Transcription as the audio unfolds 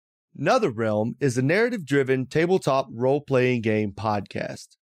Neverthere is a narrative-driven tabletop role-playing game podcast.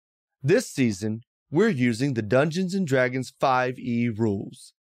 This season, we're using the Dungeons & Dragons 5e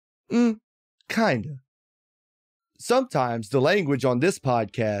rules. Kinda. Sometimes the language on this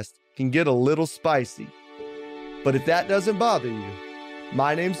podcast can get a little spicy. But if that doesn't bother you,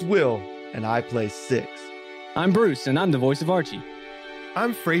 my name's Will, and I play Six. I'm Bruce, and I'm the voice of Archie.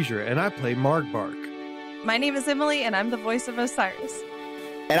 I'm Frazier, and I play Margbark. My name is Emily, and I'm the voice of Osiris.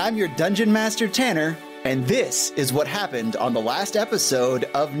 And I'm your Dungeon Master, Tanner, and this is what happened on the last episode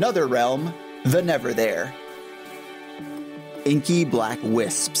of Neverthere, the Neverthere. Inky black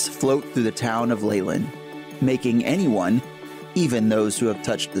wisps float through the town of Leyland, making anyone, even those who have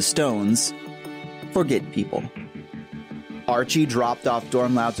touched the stones, forget people. Archie dropped off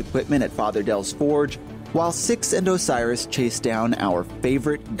Dormloud's equipment at Father Del's forge, while Six and Osiris chased down our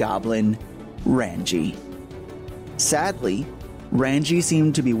favorite goblin, Ranji. Sadly, Ranji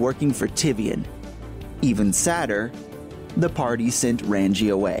seemed to be working for Tivian. Even sadder, the party sent Ranji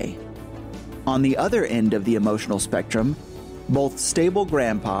away. On the other end of the emotional spectrum, both Stable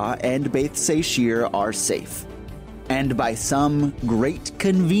Grandpa and Baith Sashir are safe. And by some great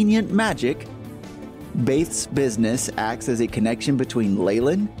convenient magic, Baith's business acts as a connection between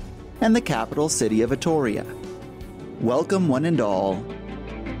Leyland and the capital city of Atoria. Welcome one and all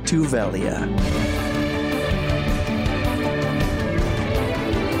to Vellia.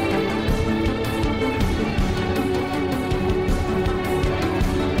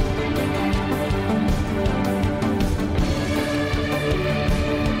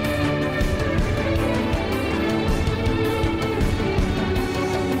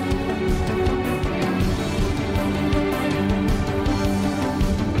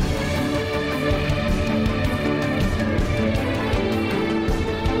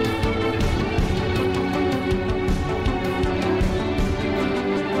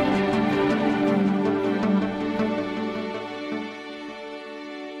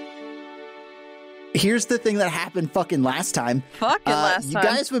 Here's the thing that happened fucking last time. You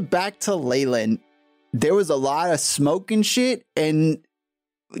guys went back to Leyland. There was a lot of smoke and shit, and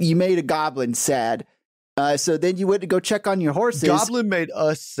you made a goblin sad. So then you went to go check on your horses. Goblin made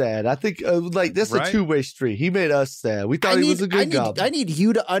us sad. I think this is a two-way street. He made us sad. We thought he was a good goblin. I need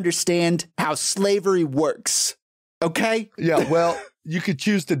you to understand how slavery works. Okay? Yeah, well, you could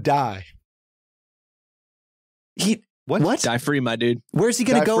choose to die. What? Die free, my dude. Where's he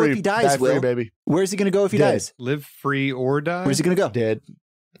going to go if he dies, Will? Free, baby. Where's he going to go if he dies? Live free or die? Where's he going to go? Dead.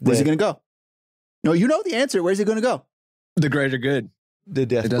 Where's he going to go? No, you know the answer. Where's he going to go? The greater good. The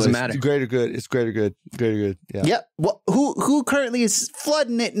death. It doesn't place. matter. It's greater good. It's greater good. Greater good. Yeah. Yep. Well, who currently is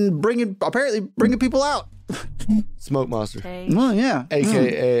flooding it and bringing people out? Smoke Monster. Oh, yeah.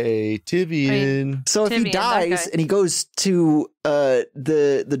 AKA Tivian. So if he dies and he goes to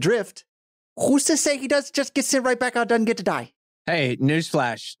the drift, who's to say he does just get sent right back out, doesn't get to die? Hey,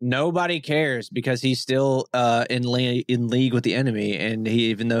 newsflash. Nobody cares because he's still in league with the enemy. And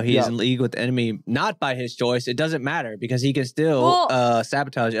even though he's in league with the enemy, not by his choice, it doesn't matter because he can still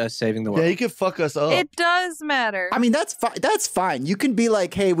sabotage us saving the world. Yeah, he can fuck us up. It does matter. I mean, that's fine. You can be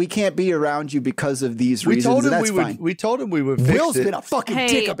like, hey, we can't be around you because of these reasons. We told him we would fix Will's it. been a fucking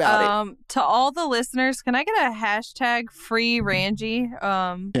dick about it. To all the listeners, can I get a hashtag free Ranji?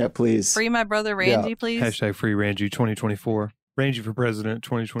 Yeah, please. Free my brother Ranji, please. Hashtag free Ranji 2024. Ranji for president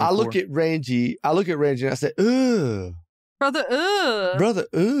 2024. I look at Ranji and I say, ugh. Brother, ugh. Brother,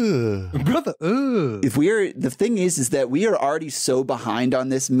 ugh. Brother, ugh. The thing is that we are already so behind on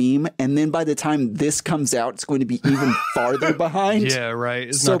this meme, and then by the time this comes out, it's going to be even farther behind. Yeah, right.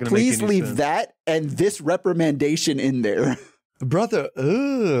 It's so not please make any leave sense. that and this reprimandation in there. Brother,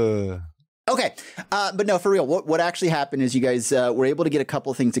 ugh. Okay, but no, for real, what actually happened is you guys were able to get a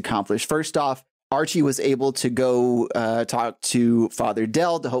couple of things accomplished. First off, Archie was able to go talk to Father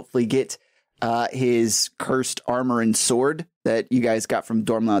Del to hopefully get his cursed armor and sword that you guys got from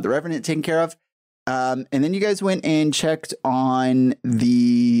Dormloud the Revenant taken care of. And then you guys went and checked on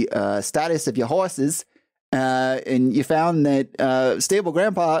the status of your horses. And you found that Stable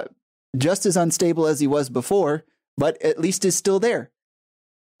Grandpa, just as unstable as he was before, but at least is still there.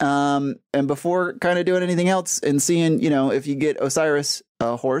 And before kind of doing anything else and seeing, if you get Osiris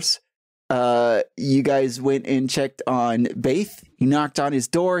a horse, you guys went and checked on Baith. He knocked on his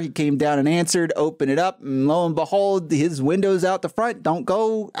door. He came down and answered, opened it up, and lo and behold, his windows out the front don't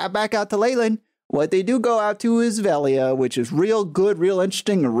go back out to Leyland. What they do go out to is Vellia, which is real good, real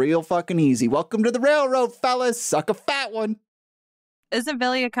interesting, and real fucking easy. Welcome to the railroad, fellas. Suck a fat one. Isn't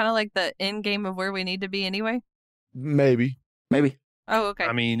Vellia kind of like the end game of where we need to be anyway? Maybe. Oh, okay.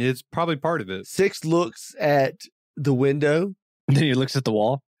 I mean, it's probably part of it. Six looks at the window. Then he looks at the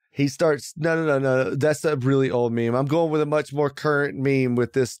wall. he starts, no. That's a really old meme. I'm going with a much more current meme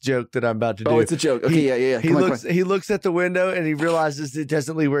with this joke that I'm about to do. Oh, it's a joke. Okay, yeah. He looks at the window and he realizes it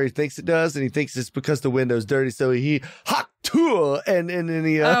doesn't lead where he thinks it does, and he thinks it's because the window's dirty. So he tour and then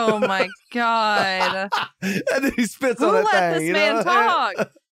he. Oh my god! And then he spits Who on that let thing. this man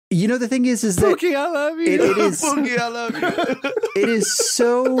talk? You know, the thing is that Pookie, I love you. It is. Pookie, I love you. It is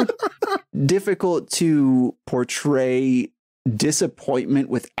so difficult to portray disappointment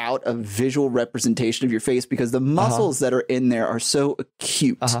without a visual representation of your face because the muscles that are in there are so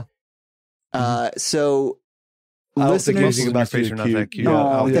acute. So I don't listeners, think anything about face you are not that cute.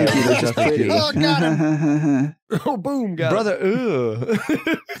 No, Yeah. thank you. That's just pretty. Oh, got him. Oh, boom, got Brother, ugh.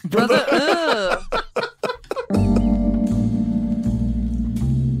 Brother, ugh.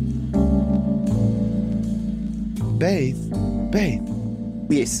 Baith.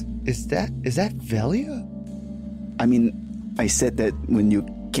 Yes. Is that Vellia? I mean, I said that when you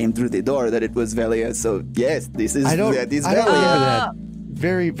came through the door that it was Vellia. So yes, this is Vellia. that.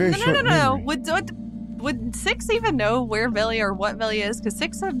 Very, very short No. memory. Would Six even know where Vellia or what Vellia is? Because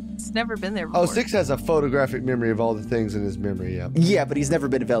Six has never been there before. Oh, Six has a photographic memory of all the things in his memory, yeah. Yeah, but he's never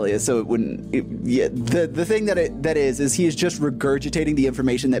been to Vellia, so it wouldn't. The thing that is he is just regurgitating the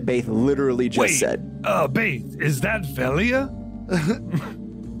information that Baith literally just said. Baith, is that Vellia?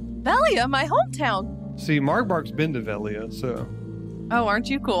 Vellia, my hometown. See, Mark's been to Vellia, so. Oh, aren't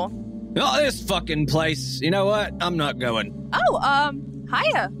you cool? Oh, this fucking place. You know what? I'm not going. Oh,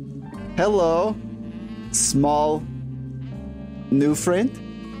 hiya. Hello, small new friend.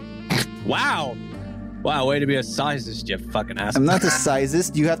 Wow, way to be a sizist, you fucking ass. I'm not a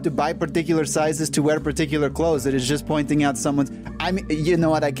sizist. You have to buy particular sizes to wear particular clothes. It is just pointing out someone's. I mean, you know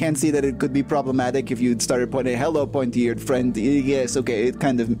what? I can see that it could be problematic if you started pointing. Hello, pointy-eared friend. Yes, okay.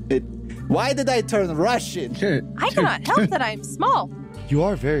 It. Why did I turn Russian? I cannot help that I am small. You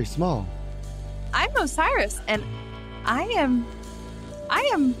are very small. I'm Osiris, and I am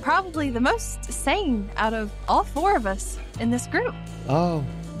probably the most sane out of all four of us in this group. Oh,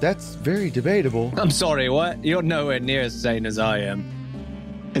 that's very debatable. I'm sorry, what? You're nowhere near as sane as I am.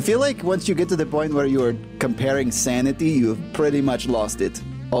 I feel like once you get to the point where you are comparing sanity, you've pretty much lost it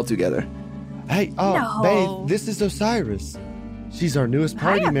altogether. Hey, No. babe, this is Osiris. She's our newest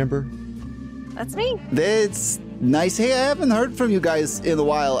party Hiya. member. That's me. That's nice. Hey, I haven't heard from you guys in a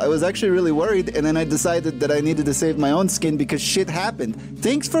while. I was actually really worried, and then I decided that I needed to save my own skin because shit happened.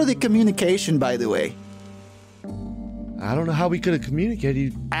 Thanks for the communication, by the way. I don't know how we could have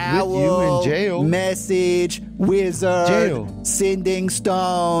communicated Owl, with you in jail. Message, wizard, Jail. sending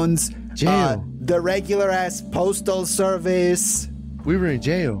stones, Jail. the regular ass postal service. We were in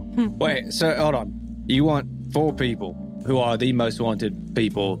jail. Wait, so hold on. You want 4 people who are the most wanted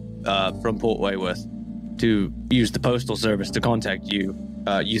people from Port Wayworth to use the postal service to contact you?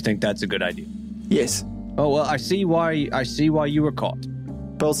 You think that's a good idea? Yes. Oh well, I see why you were caught.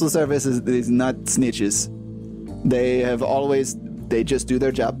 Postal service is not snitches. They just do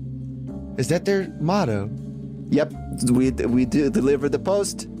their job. Is that their motto? Yep, we do deliver the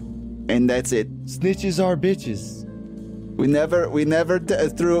post, and that's it. Snitches are bitches. We never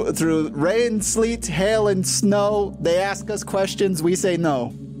through rain, sleet, hail, and snow. They ask us questions, we say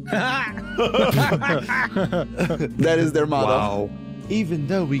no. That is their motto. Wow. Even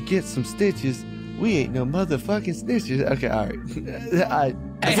though we get some stitches, we ain't no motherfucking snitches. Okay, all right.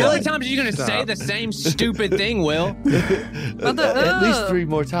 Hey, how many times are you going to say the same stupid thing, Will? Brother, At least ugh. 3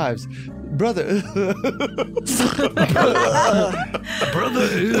 more times. Brother. Brother.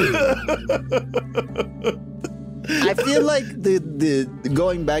 I feel like the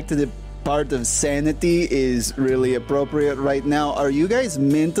going back to the part of sanity is really appropriate right now. Are you guys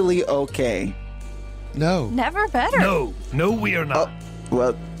mentally okay? No. Never better. No, we are not.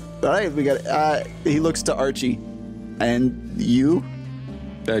 Well, all right, we got. He looks to Archie, and you.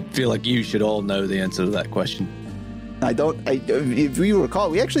 I feel like you should all know the answer to that question. If you recall,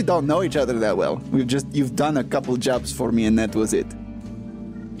 we actually don't know each other that well. You've done a couple jobs for me, and that was it.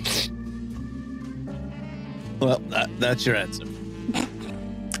 Well, that's your answer.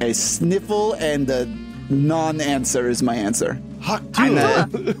 A sniffle and a non-answer is my answer. Hawk Did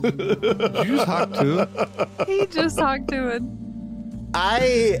you just hawk too? He just talked to it.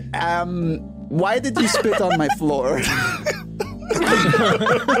 I am. Why did you spit on my floor?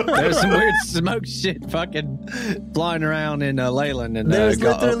 There's some weird smoke shit fucking flying around in Leyland. And, There's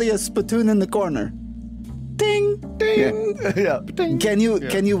literally a spittoon in the corner. Ding, ding. Yeah. Can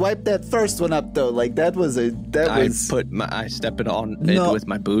you wipe that first one up though? Like that was. I step it on it with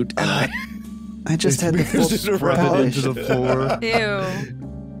my boot, and I just had the full Spread it into the floor. Ew.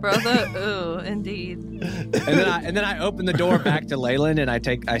 Brother, ooh, indeed. And then I open the door back to Leyland, and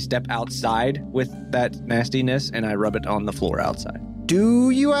I step outside with that nastiness, and I rub it on the floor outside. Do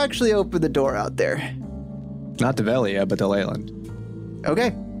you actually open the door out there? Not to Vellia, but to Leyland.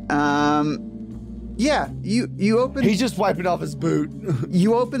 Okay. Yeah, you open... He's just wiping off his boot.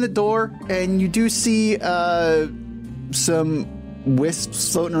 You open the door, and you do see some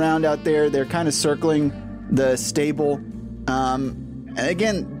wisps floating around out there. They're kind of circling the stable. And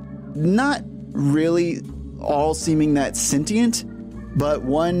again, not really all seeming that sentient, but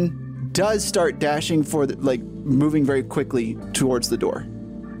one does start dashing moving very quickly towards the door.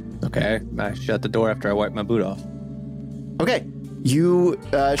 Okay, I shut the door after I wipe my boot off. Okay, you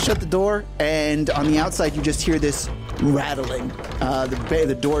shut the door, and on the outside you just hear this rattling.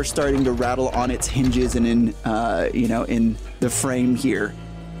 The door starting to rattle on its hinges and in the frame here,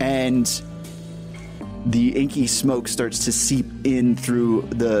 and the inky smoke starts to seep in through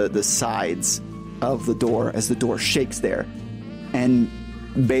the sides of the door as the door shakes there. And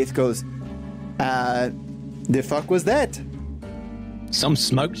Baith goes, the fuck was that? Some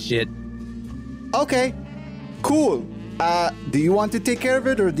smoke shit. Okay, cool. Do you want to take care of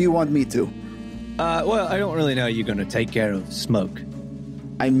it, or do you want me to? Well, I don't really know you're going to take care of smoke.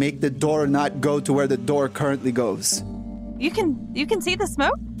 I make the door not go to where the door currently goes. You can see the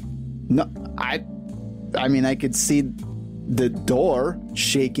smoke? No, I mean, I could see the door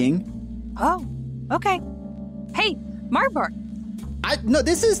shaking. Oh, okay. Hey, Marbark. No,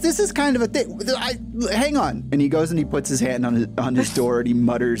 this is kind of a thing. Hang on. And he goes and he puts his hand on his door and he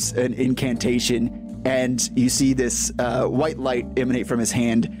mutters an incantation, and you see this white light emanate from his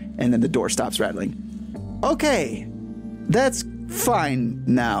hand, and then the door stops rattling. Okay, that's fine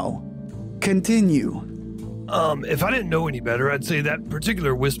now. Continue. If I didn't know any better, I'd say that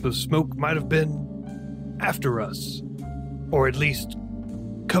particular wisp of smoke might have been after us, or at least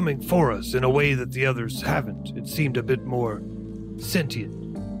coming for us in a way that the others haven't. It seemed a bit more sentient.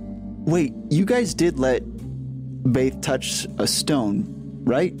 Wait, you guys did let Baith touch a stone,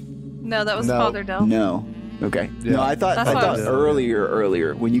 right? No, that was Father Del. No. Okay. Yeah. No, I thought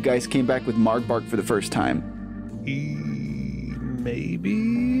earlier when you guys came back with Margbark for the first time.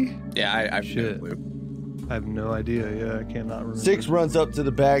 Maybe? Yeah, I should. I have no idea. Yeah, I cannot remember. Six runs up to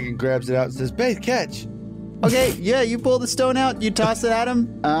the bag and grabs it out and says, Baith, catch. Okay, yeah, you pull the stone out, you toss it at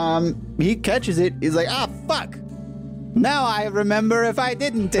him. He catches it. He's like, fuck. Now I remember if I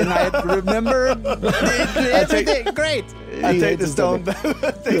didn't, and I remember everything. Great. I take the stone back. Take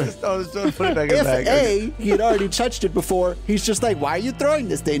the stone, put it back in the bag. If A, he had already touched it before, he's just like, why are you throwing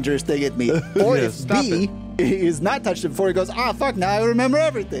this dangerous thing at me? Or if B, he's not touched it before, he goes, fuck, now I remember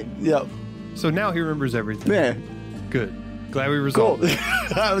everything. Yep. So now he remembers everything. Yeah. Good. Glad we resolved it.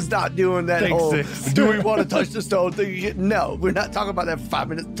 I was not doing that Thanks, whole, Six. do we want to touch the stone thing? No, we're not talking about that for 5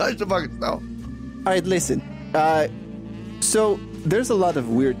 minutes. Touch the fucking stone. All right, listen. So there's a lot of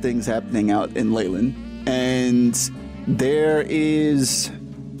weird things happening out in Leyland, and there is...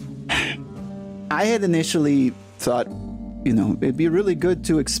 I had initially thought, it'd be really good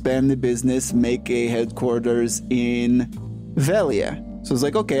to expand the business, make a headquarters in Vellia. So I was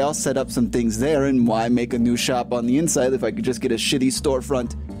like, okay, I'll set up some things there, and why make a new shop on the inside if I could just get a shitty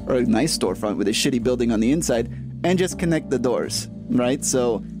storefront, or a nice storefront with a shitty building on the inside, and just connect the doors, right?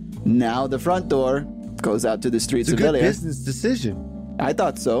 So now the front door goes out to the streets of Vellia. It's a good business decision. I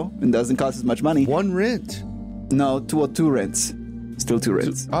thought so, and doesn't cost as much money. One rent. No, two rents. Still 2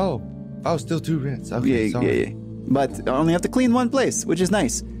 rents. Still 2 rents. Okay, sorry. Yeah. But I only have to clean one place, which is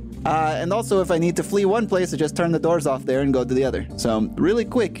nice. And also, if I need to flee one place, I just turn the doors off there and go to the other. So really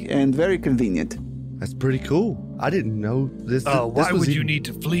quick and very convenient. That's pretty cool. I didn't know this. Why would you need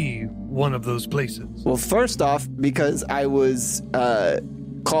to flee one of those places? Well, first off, because I was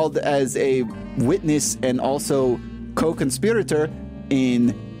called as a witness and also co-conspirator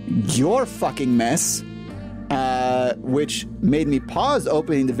in your fucking mess, which made me pause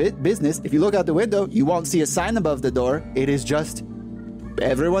opening the business. If you look out the window, you won't see a sign above the door. It is just...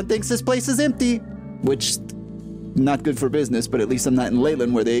 everyone thinks this place is empty, which not good for business, but at least I'm not in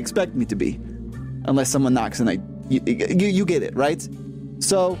Leyland where they expect me to be. Unless someone knocks and you get it, right?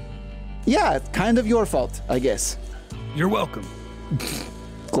 So, yeah, it's kind of your fault, I guess. You're welcome.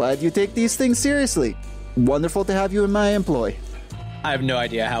 Glad you take these things seriously. Wonderful to have you in my employ. I have no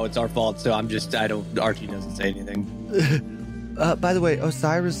idea how it's our fault, so Archie doesn't say anything. By the way,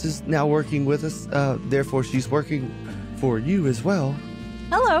 Osiris is now working with us, therefore she's working for you as well.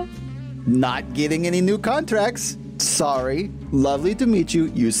 Hello. Not getting any new contracts. Sorry. Lovely to meet you.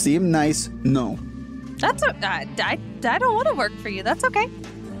 You seem nice. No. That's I don't want to work for you. That's okay.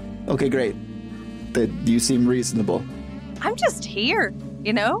 Okay, great. You seem reasonable. I'm just here.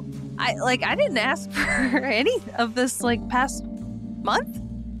 You know? I didn't ask for any of this, past month.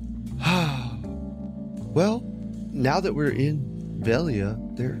 Well, now that we're in Vellia,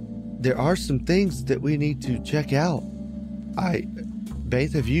 there are some things that we need to check out.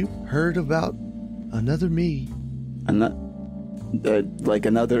 Baith, have you heard about another me? Like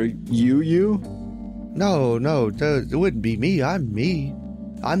another you? No, it wouldn't be me. I'm me.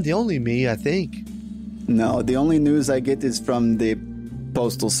 I'm the only me, I think. No, the only news I get is from the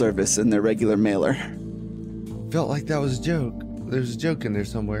Postal Service and their regular mailer. Felt like that was a joke. There's a joke in there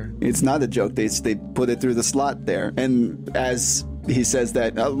somewhere. It's not a joke. They put it through the slot there. And as he says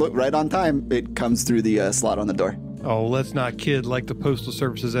that, look, right on time, it comes through the slot on the door. Oh, let's not kid like the Postal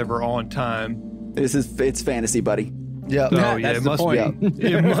Service is ever on time. It's fantasy, buddy. Yeah. Oh, yeah, it must be.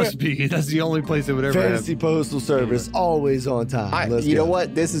 It must be. That's the only place it would ever Fantasy Postal Service, always on time. You know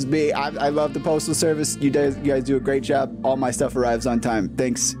what? This is me. I love the Postal Service. You guys do a great job. All my stuff arrives on time.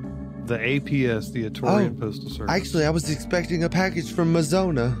 Thanks. The APS, the Atorian Postal Service. Actually, I was expecting a package from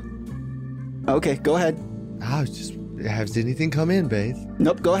Mazona. Okay, go ahead. Has anything come in, Baith?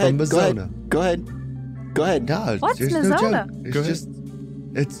 Nope, go ahead. From Mazona. Go ahead. No, what's there's Mazona? No joke.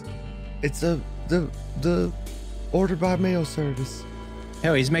 It's the order by mail service.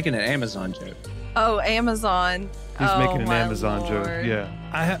 Hell, he's making an Amazon joke. Oh, Amazon. He's making an Amazon joke. Yeah.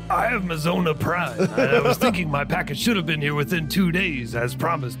 I have Mazona Prime. I was thinking my package should have been here within 2 days, as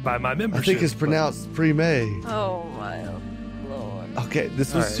promised by my membership. I think it's pronounced pre-May. Oh, my Lord. Okay,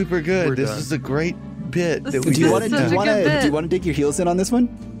 this was super good. This is a great bit. Do you want to dig your heels in on this one?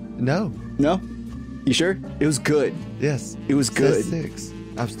 No. No? You sure? It was good. Yes. It was good. 6.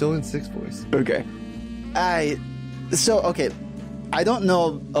 I'm still in 6 voice. Okay. I don't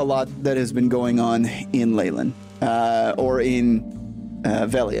know a lot that has been going on in Leyland or in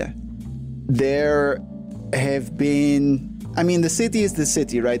Vellia. There have been... I mean, the city is the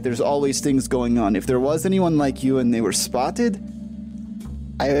city, right? There's always things going on. If there was anyone like you and they were spotted,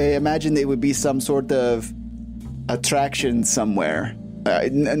 I imagine they would be some sort of attraction somewhere.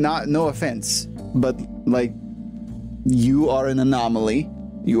 No offense, but you are an anomaly.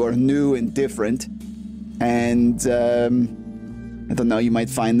 You are new and different. And, I don't know, you might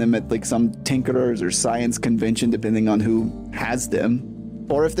find them at some tinkerers or science convention, depending on who has them.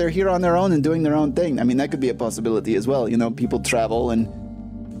 Or if they're here on their own and doing their own thing. I mean, that could be a possibility as well. You know, people travel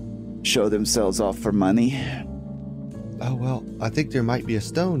and show themselves off for money. Oh, well, I think there might be a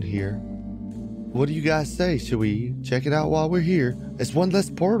stone here. What do you guys say? Should we check it out while we're here? It's one less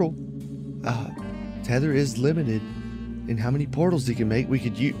portal. Tether is limited in how many portals he can make. We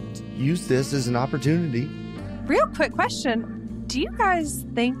could use this as an opportunity. Real quick question. Do you guys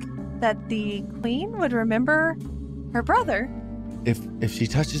think that the queen would remember her brother? If she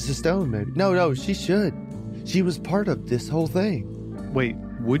touches the stone, maybe. No, she should. She was part of this whole thing. Wait,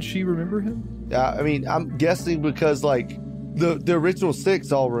 would she remember him? I mean, I'm guessing because, the original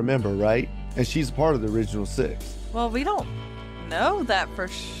 6 all remember, right? And she's part of the original 6. Well, we don't know that for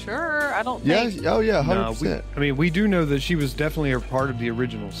sure. I don't think. Oh, yeah, 100%. We do know that she was definitely a part of the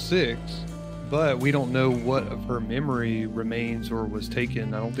original 6, but we don't know what of her memory remains or was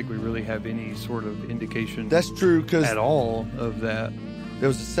taken. I don't think we really have any sort of indication. That's true, because at all of that. There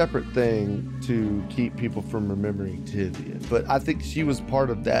was a separate thing to keep people from remembering Tivian, but I think she was part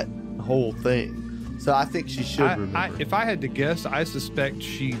of that whole thing. So I think she should remember. If I had to guess, I suspect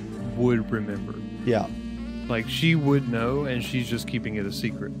she would remember. Yeah. She would know, and she's just keeping it a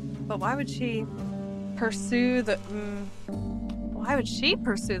secret. But why would she pursue the... Why would she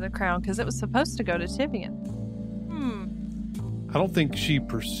pursue the crown? Because it was supposed to go to Tivian. I don't think she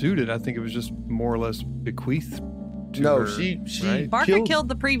pursued it. I think it was just more or less bequeathed to her. She right? Barker killed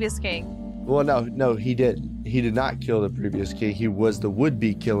the previous king. Well, no, he didn't. He did not kill the previous king. He was the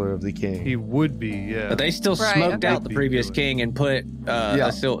would-be killer of the king. He would be, yeah. But they still smoked out the previous king and put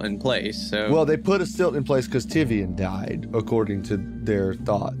a silt in place. So. Well, they put a silt in place because Tivian died, according to their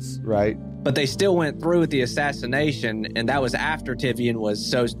thoughts, right? But they still went through with the assassination, and that was after Tivian was.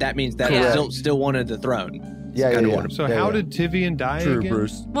 So that means that silt still wanted the throne. Yeah. So how did Tivian die again?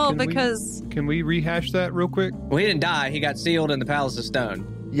 Bruce. Well, Can we rehash that real quick? Well, he didn't die. He got sealed in the Palace of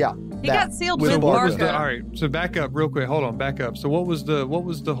Stone. Yeah. He got sealed with Barker. All right, so back up real quick. Hold on, back up. So what was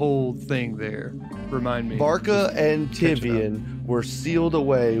the whole thing there? Remind me. Barca and Tivian were sealed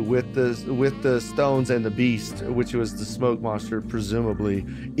away with the stones and the beast, which was the smoke monster, presumably,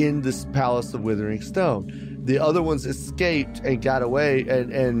 in this Palace of Withering Stone. The other ones escaped and got away,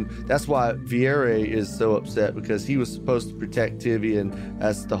 and that's why Viere is so upset, because he was supposed to protect Tivian.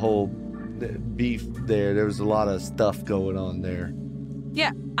 That's the whole beef there. There was a lot of stuff going on there.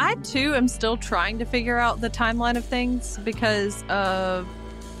 Yeah, I too am still trying to figure out the timeline of things because of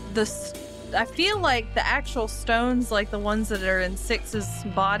I feel like the actual stones, like the ones that are in Six's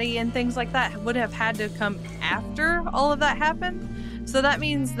body and things like that, would have had to come after all of that happened. So that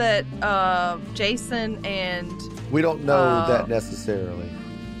means that Jason and... We don't know that necessarily.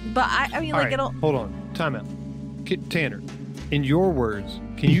 But I mean, like, right, it'll... Hold on. Time out. Tanner, in your words,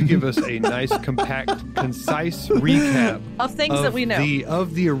 can you give us a nice, compact, concise recap of things that we know?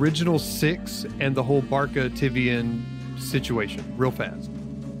 Of the original 6 and the whole Barca-Tivian situation, real fast.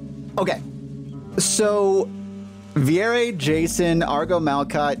 Okay. So, Viere, Jason, Argo,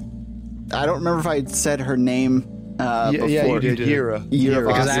 Malcott. I don't remember if I said her name before. Yeah, you did. Yira.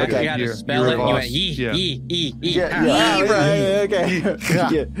 Because I okay. got to spell it. You went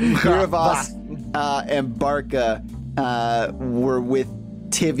Yira Voss and Barca were with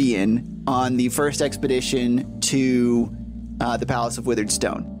Tivian on the first expedition to the Palace of Withered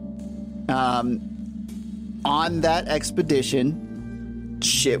Stone. On that expedition,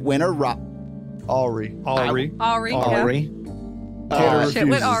 shit went awry. Ari. Shit went Ari.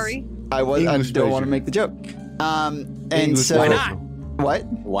 I don't want to make the joke. And English so Why not? What?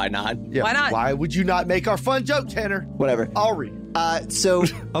 Why not? Yeah. Why not? Why would you not make our fun joke, Tanner? Whatever. Ari. So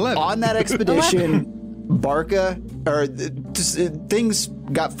 11. on that expedition, Barca things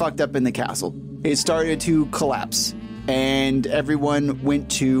got fucked up in the castle. It started to collapse, and everyone went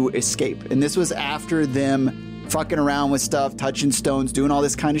to escape. And this was after them fucking around with stuff, touching stones, doing all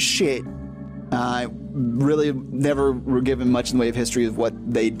this kind of shit. Really never were given much in the way of history of what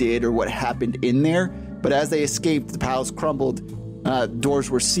they did or what happened in there. But as they escaped, the palace crumbled, doors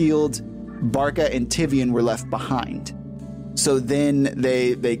were sealed, Barca and Tivian were left behind. So then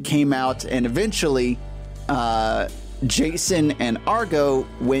they came out, and eventually Jason and Argo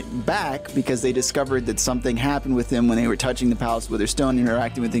went back because they discovered that something happened with them when they were touching the Palace with their stone,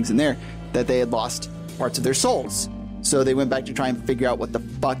 interacting with things in there, that they had lost parts of their souls. So they went back to try and figure out what the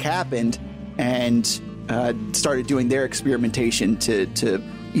fuck happened, and started doing their experimentation to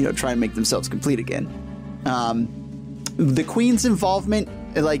try and make themselves complete again. The Queen's involvement,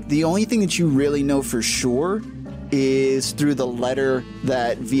 like, the only thing that you really know for sure is through the letter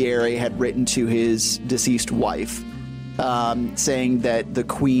that Viere had written to his deceased wife, saying that the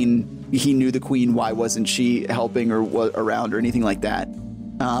Queen, he knew the Queen, why wasn't she helping or around or anything like that.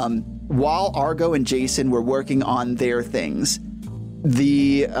 While Argo and Jason were working on their things,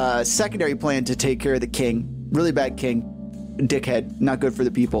 the secondary plan to take care of the king, really bad king, dickhead, not good for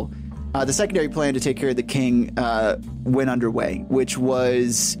the people. The secondary plan to take care of the king went underway, which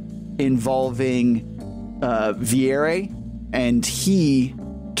was involving Viere, and he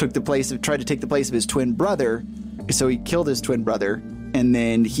tried to take the place of his twin brother. So he killed his twin brother, and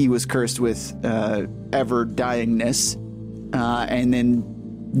then he was cursed with ever dyingness. And then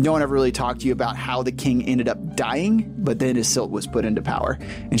no one ever really talked to you about how the king ended up dying, but then Isildt was put into power,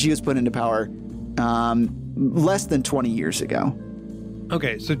 and she was put into power less than 20 years ago.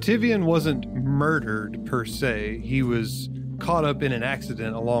 Okay, so Tivian wasn't murdered per se. He was caught up in an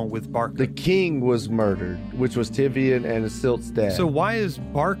accident along with Barca. The king was murdered, which was Tivian and Isildt's dad. So why is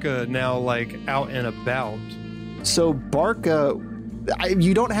Barca now, like, out and about? So Barca,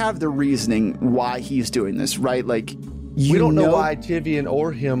 you don't have the reasoning why he's doing this, right? Like, we don't know why Tivian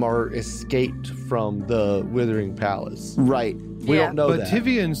or him are escaped from the Withering Palace. Right. We don't know that. But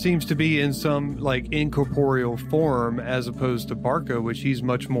Tivian seems to be in some, like, incorporeal form as opposed to Barca, which he's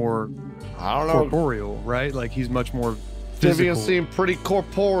much more corporeal, right? Like, he's much more physical. Tivian seemed pretty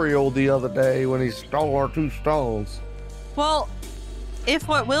corporeal the other day when he stole our 2 stones. Well, if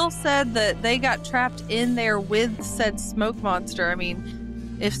what Will said that they got trapped in there with said smoke monster, I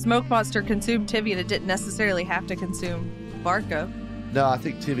mean, if smoke monster consumed Tivian, it didn't necessarily have to consume Barca. No, I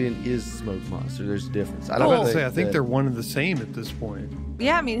think Tivian is smoke monster. There's a difference. I think they're one and the same at this point.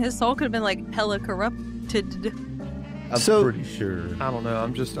 Yeah, I mean, his soul could have been like hella corrupted. I'm pretty sure. I don't know.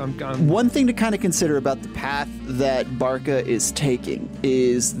 I'm One thing to kind of consider about the path that Barca is taking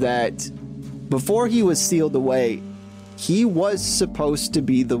is that before he was sealed away, he was supposed to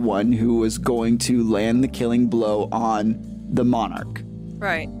be the one who was going to land the killing blow on the monarch.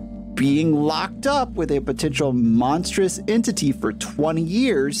 Right. Being locked up with a potential monstrous entity for 20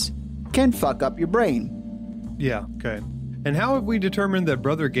 years can fuck up your brain. Yeah, okay. And how have we determined that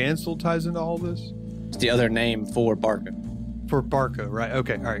Brother Gansel ties into all this? It's the other name for Barca. For Barca, right?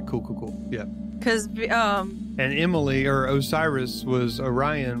 Okay, all right, cool. Yeah. Because, And Emily, or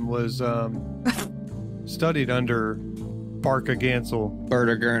Orion was studied under Barca Gansel.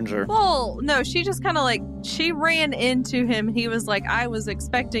 Berta Gernzer. well, no, she just kind of like, she ran into him. He was like, I was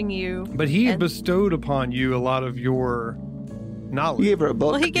expecting you. But he bestowed upon you a lot of your knowledge. You gave her a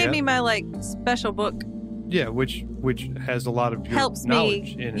book. Well, he gave me my, like, special book. Yeah, which has a lot of your helps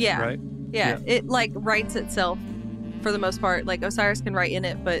knowledge me. in it, right? Yeah, it like writes itself for the most part. Like Osiris can write in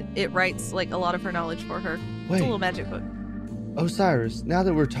it, but it writes like a lot of her knowledge for her. Wait. It's a little magic book. Osiris, now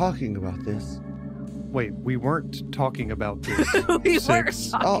that we're talking about this. Wait, we weren't talking about this. We were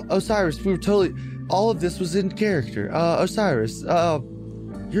Six. talking. Oh, Osiris, we were totally... All of this was in character. Osiris,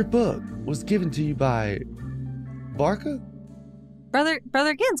 your book was given to you by Barca? Brother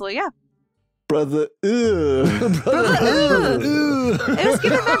Gensel, yeah. Brother, Brother, it was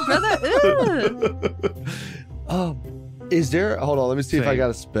given by Brother. Is there... Hold on, let me see if I Same.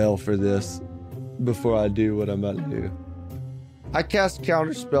 got a spell for this before I do what I'm about to do. I cast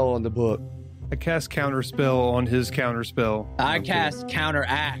Counterspell on the book. I cast Counterspell on his Counterspell. I cast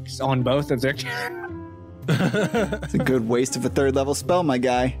Counteraxe on both of their. It's a good waste of a 3rd level spell, my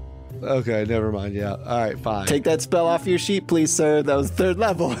guy. Okay, never mind. Yeah. All right, fine. Take that spell off your sheet, please, sir. That was 3rd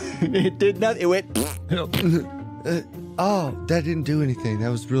level. It did nothing. It went. Oh, that didn't do anything. That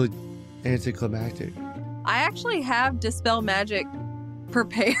was really anticlimactic. I actually have Dispel Magic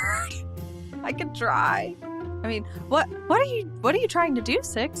prepared. I can try. I mean, what are you trying to do,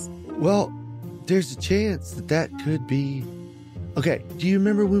 Six? Well, there's a chance that could be... Okay, do you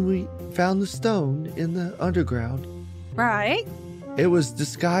remember when we found the stone in the underground? Right. It was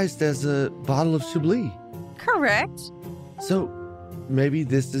disguised as a bottle of Chablis. Correct. So, maybe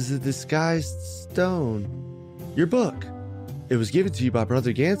this is a disguised stone. Your book. It was given to you by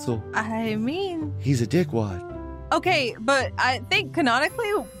Brother Gansel. I mean... He's a dickwad. Okay, but I think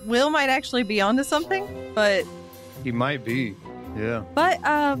canonically, Will might actually be onto something, but... He might be, yeah. But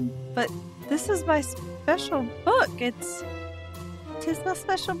this is my special book. It's a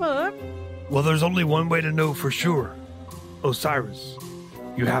special book. Well, there's only one way to know for sure. Osiris,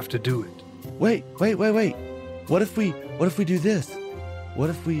 you have to do it. Wait. What if we do this? What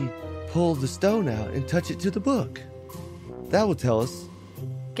if we pull the stone out and touch it to the book? That will tell us.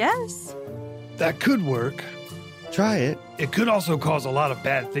 Guess. That could work. Try it. It could also cause a lot of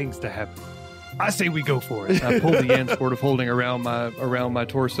bad things to happen. I say we go for it. I pull the Yan Sword of Holding around my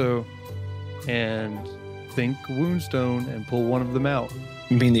torso and think Woundstone and pull one of them out.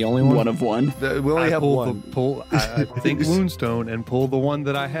 You mean the only one? One of one. We only have one. I think Woundstone and pull the one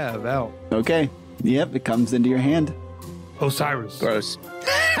that I have out. Okay. Yep, it comes into your hand. Osiris. Gross.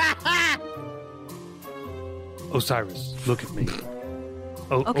 Osiris, look at me.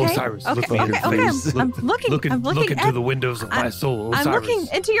 Okay. Osiris, Okay. look at Okay. your Okay. face. I'm looking. Look I'm looking into at. the windows of my soul, Osiris. I'm looking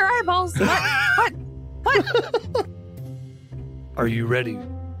into your eyeballs. What? Are you ready?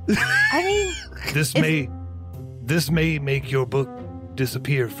 I mean, This may make your book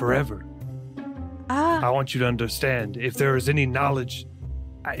disappear forever. I want you to understand, if there is any knowledge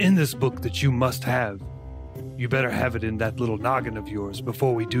in this book that you must have, you better have it in that little noggin of yours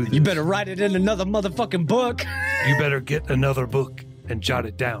before we do this. You better write it in another motherfucking book. You better get another book and jot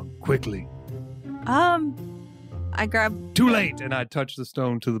it down quickly. I grab. Too late, and I touch the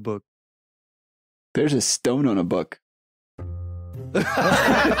stone to the book. There's a stone on a book.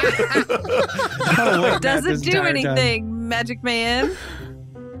 Doesn't do anything, Magic Man.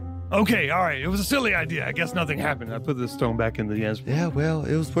 Okay, all right. It was a silly idea. I guess nothing happened. I put the stone back in the answer. Yeah, well,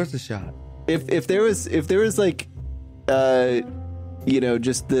 it was worth a shot. If there was like,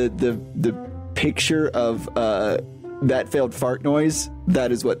 just the picture of that failed fart noise,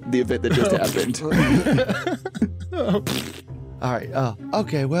 that is what the event that just happened. All right.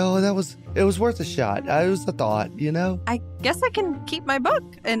 Okay. Well, it was worth a shot. It was a thought, you know. I guess I can keep my book,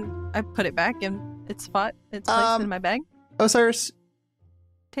 and I put it back in its spot. It's placed in my bag. Osiris,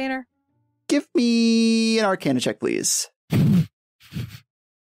 Tanner. give me an Arcana check, please.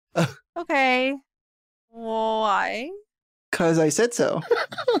 Okay. Why? 'Cause I said so.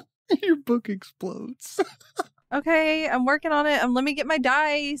 Your book explodes. Okay, I'm working on it. Let me get my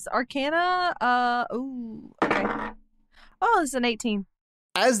dice. Arcana. Okay. Oh, it's an 18.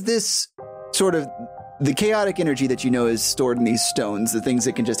 As this sort of the chaotic energy that you know is stored in these stones, the things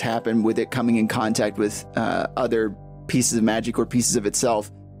that can just happen with it coming in contact with other pieces of magic or pieces of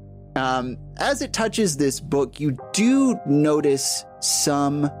itself, as it touches this book, you do notice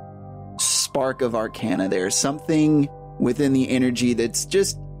some spark of arcana. There's something within the energy that's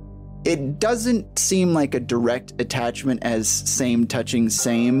just, it doesn't seem like a direct attachment as same touching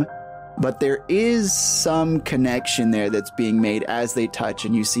same, but there is some connection there that's being made as they touch,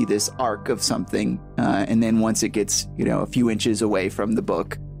 and you see this arc of something. And then once it gets, a few inches away from the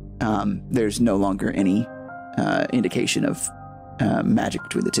book, there's no longer any indication of magic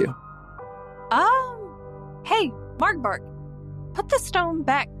between the two. Hey, Markbark, put the stone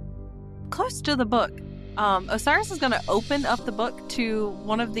back close to the book. Osiris is going to open up the book to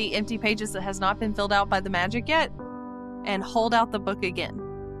one of the empty pages that has not been filled out by the magic yet and hold out the book again.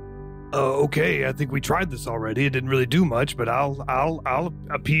 Okay, I think we tried this already. It didn't really do much, but I'll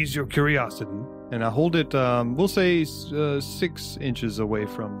appease your curiosity. And I hold it, we'll say 6 inches away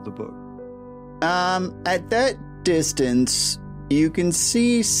from the book. At that distance, you can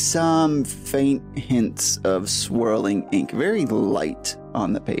see some faint hints of swirling ink, very light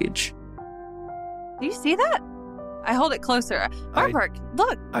on the page. Do you see that? I hold it closer. Barbark,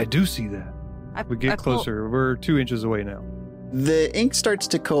 look. I do see that. We get closer. We're 2 inches away now. The ink starts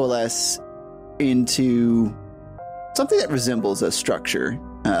to coalesce into something that resembles a structure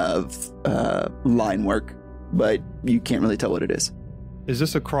of line work, but you can't really tell what it is. Is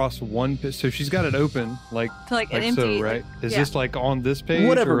this across one page? So she's got it open, like an empty, so, right? Is this like on this page?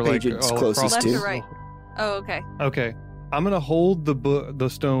 Whatever or page like it's closest left to. or right? Oh, okay. Okay. I'm going to hold the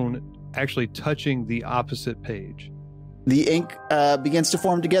stone actually touching the opposite page. The ink begins to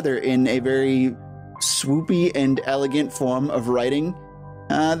form together in a very swoopy and elegant form of writing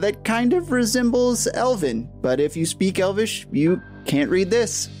that kind of resembles Elven. But if you speak Elvish, you can't read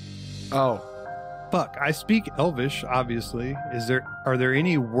this. Oh, fuck. I speak Elvish, obviously. Are there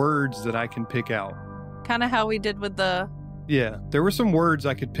any words that I can pick out? Kind of how we did with the... Yeah, there were some words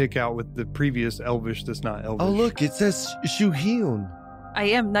I could pick out with the previous Elvish that's not Elvish. Oh, look, it says Shuhyun. I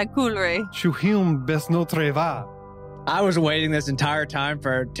am Nakulre. Shuhyun Besnotreva. I was waiting this entire time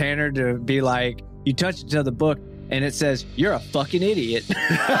for Tanner to be like, you touched it to the book, and it says, you're a fucking idiot.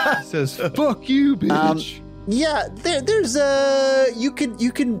 It says, fuck you, bitch. Yeah, there's you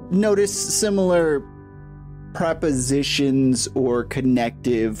could notice similar prepositions or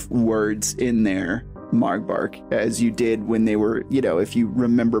connective words in there, Margbark, as you did when they were, if you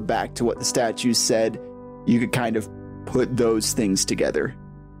remember back to what the statues said, you could kind of put those things together.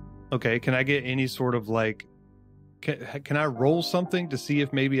 Okay, can I get any sort of like, can I roll something to see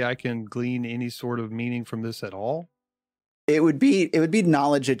if maybe I can glean any sort of meaning from this at all? It would be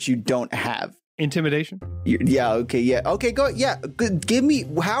knowledge that you don't have. Intimidation? Okay, go. Yeah, give me,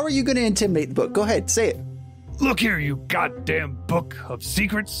 how are you going to intimidate the book? Go ahead, say it. Look here, you goddamn book of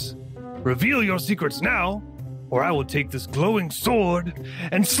secrets. Reveal your secrets now, or I will take this glowing sword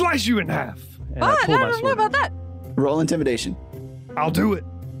and slice you in half. And I pull I my don't know sword about out. that. Roll intimidation. I'll do it.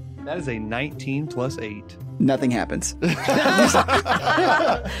 That is a 19 plus 8. Nothing happens. It's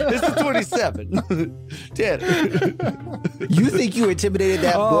a 27. You think you intimidated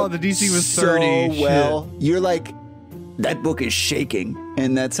that book? Oh, the DC was 30. So well. You're like, that book is shaking,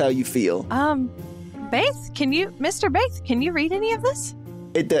 and that's how you feel. Mr. Baith, can you read any of this?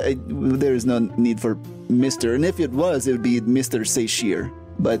 There is no need for Mr. And if it was, it would be Mr. Sashir.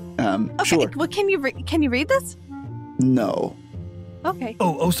 But Okay, sure. well, can you read this? No. Okay.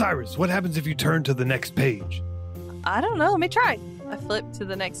 Oh, Osiris, what happens if you turn to the next page? I don't know. Let me try. I flip to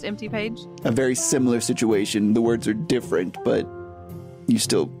the next empty page. A very similar situation. The words are different, but you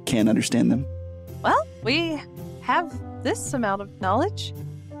still can't understand them. Well, we have this amount of knowledge.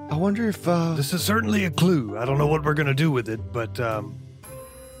 I wonder if... This is certainly a clue. I don't know what we're going to do with it, but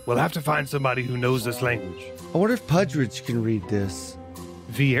we'll have to find somebody who knows this language. I wonder if Pudridge can read this.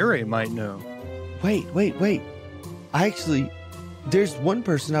 Viere might know. Wait. There's one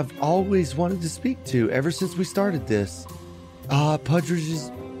person I've always wanted to speak to ever since we started this.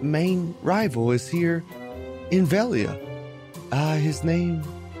 Pudridge's main rival is here in Vellia. His name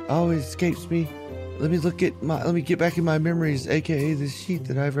always escapes me. Let me get back in my memories, aka the sheet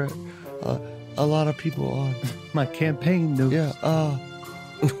that I've read a lot of people on. My campaign notes. Yeah,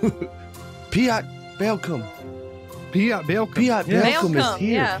 Piat Belcom. Piat Belcom. Piat Belcom is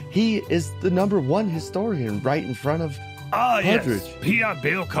here. Yeah. He is the #1 historian right in front of Yes. Pia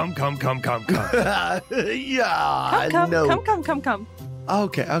Bill, come. Yeah, Come.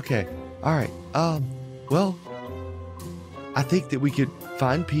 Okay. All right. Well, I think that we could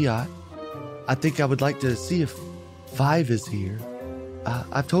find Piat. I think I would like to see if 5 is here.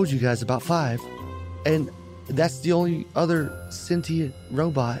 I've told you guys about 5, and that's the only other sentient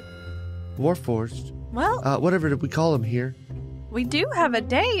robot, Warforged. Well, Whatever did we call him here? we do have a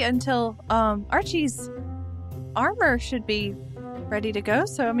day until Archie's armor should be ready to go.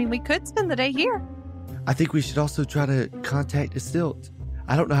 So, I mean, we could spend the day here. I think we should also try to contact Istilt.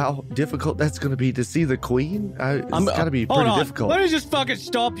 I don't know how difficult that's going to be to see the queen. It's got to be pretty difficult. Let me just fucking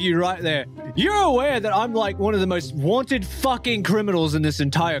stop you right there. You're aware that I'm like one of the most wanted fucking criminals in this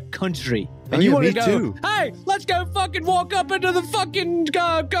entire country. And you want to go, too. Hey, let's go fucking walk up into the fucking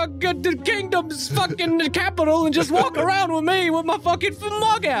the kingdom's fucking capital and just walk around with me with my fucking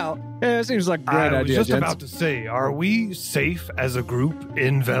mug out. Yeah, it seems like a great idea, I was just gents. about to say, are we safe as a group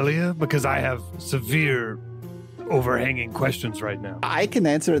in Vellia? Because I have severe overhanging questions right now. I can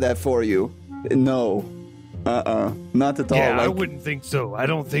answer that for you. No. Not at all. Yeah, I wouldn't think so. I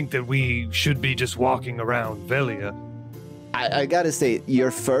don't think that we should be just walking around Vellia. I gotta say,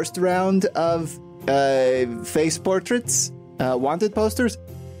 your first round of face portraits, wanted posters,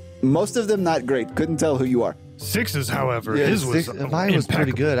 most of them not great. Couldn't tell who you are. Six's, however, his was mine was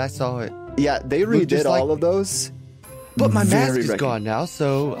pretty good. I saw it. Yeah, they redid all of those. But my mask is gone now,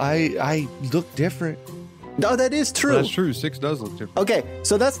 so I look different. No, that is true. Well, that's true. 6 does look different. Okay,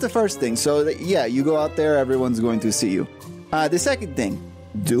 so that's the first thing. So, yeah, you go out there, everyone's going to see you. The second thing,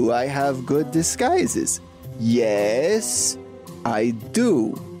 do I have good disguises? Yes, I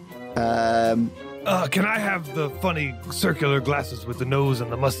do. Can I have the funny circular glasses with the nose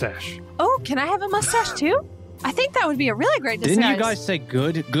and the mustache? Oh, can I have a mustache too? I think that would be a really great disguise. Didn't you guys say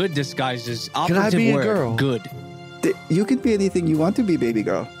good? Good disguises. Can I be a girl? Good. You can be anything you want to be, baby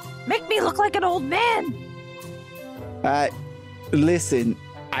girl. Make me look like an old man. Listen,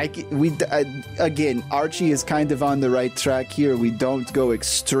 again, Archie is kind of on the right track here. We don't go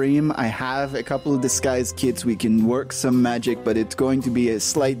extreme. I have a couple of disguise kits. We can work some magic, but it's going to be a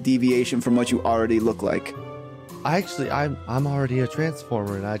slight deviation from what you already look like. I'm already a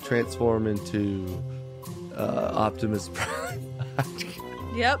transformer, and I transform into Optimus Prime.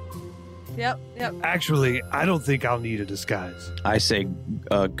 Yep. Actually, I don't think I'll need a disguise. I say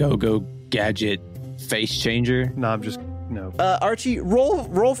go gadget face changer. No, I'm just no. Archie,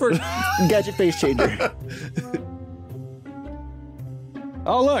 roll for gadget face changer.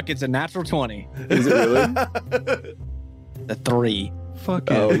 Oh, look, it's a natural 20. Is it really? A 3.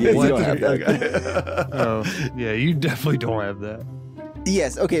 Fuck it. Oh, yeah, you don't have that. Oh, yeah, you definitely don't have that.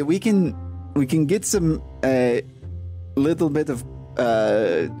 Yes, okay, we can get some little bit of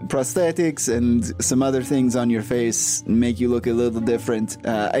prosthetics and some other things on your face, make you look a little different.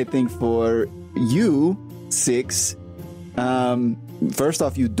 I think for you, 6, first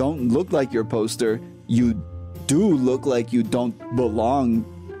off, you don't look like your poster. You do look like you don't belong,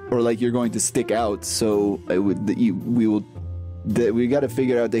 or like you're going to stick out. So we got to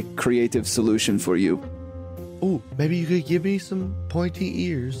figure out a creative solution for you. Oh, maybe you could give me some pointy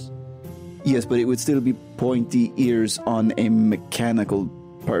ears. Yes, but it would still be pointy ears on a mechanical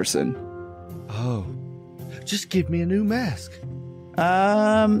person. Oh, just give me a new mask.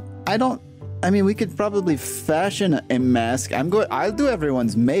 We could probably fashion a mask. I'll do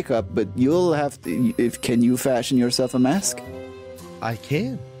everyone's makeup, but you'll have to. Can you fashion yourself a mask? I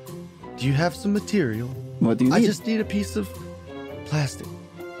can. Do you have some material? What do you need? I just need a piece of plastic.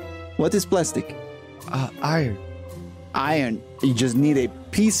 What is plastic? Iron. Iron. You just need a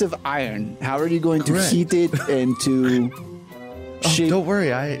piece of iron. How are you going to heat it and to shape? Don't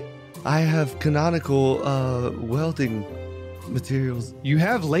worry. I have canonical welding materials. You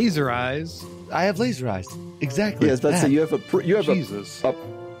have laser eyes. I have laser eyes. Exactly. Yes, but so you have a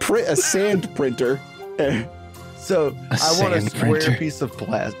sand printer. So I want a square piece of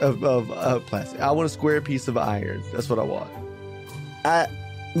plastic. I want a square piece of iron. That's what I want.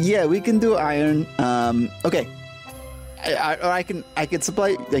 Yeah, we can do iron. Okay. I can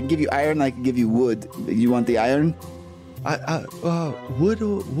supply. I can give you iron. I can give you wood. You want the iron? Wood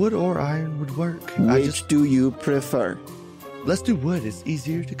or iron would work. Which do you prefer? Let's do wood. It's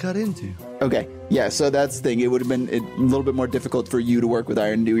easier to cut into. Okay. Yeah, so that's the thing. It would have been a little bit more difficult for you to work with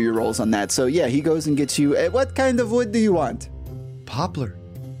iron, do your rolls on that. So yeah, he goes and gets you. What kind of wood do you want? Poplar.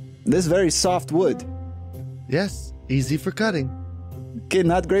 This very soft wood. Yes, easy for cutting. Okay,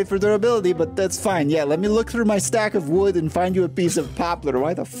 not great for durability, but that's fine. Yeah, let me look through my stack of wood and find you a piece of poplar.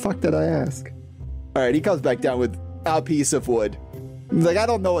 Why the fuck did I ask? All right, he comes back down with a piece of wood. He's like, I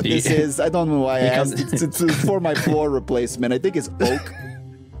don't know what this is. I don't know why I asked. It's for my floor replacement. I think it's oak.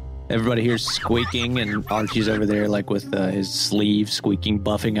 Everybody hears squeaking, and Archie's over there like with his sleeve squeaking,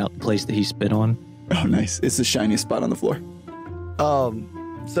 buffing out the place that he spit on. Oh, nice. It's the shiniest spot on the floor.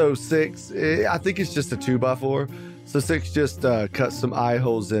 So 6, I think it's just a 2x4. So 6 just cuts some eye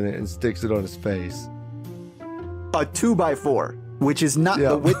holes in it and sticks it on his face. A 2x4, which is not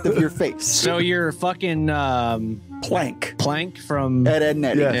the width of your face. So you're fucking Plank from Ed, Edd n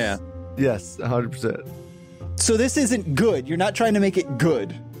Eddy. Yes. Yeah. Yes, 100%. So this isn't good. You're not trying to make it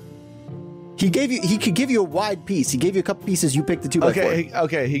good. He could give you a wide piece. He gave you a couple pieces. You picked the 2x4.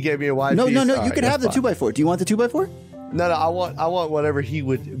 Okay. He gave me a wide piece. No. All You can have the 2x4. Do you want the 2x4? No. I want whatever he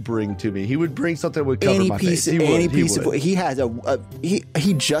would bring to me. He would bring something that would cover my face. He has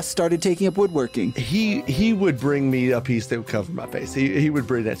he just started taking up woodworking. He would bring me a piece that would cover my face. He would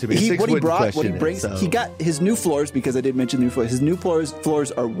bring that to me. He got his new floors, because I did mention new floors. His new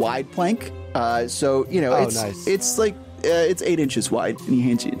floors are wide plank. So nice. It's like it's 8 inches wide, and he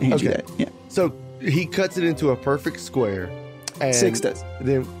hands you that. Yeah. So he cuts it into a perfect square. And 6 does.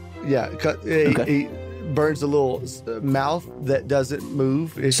 Then he burns a little mouth that doesn't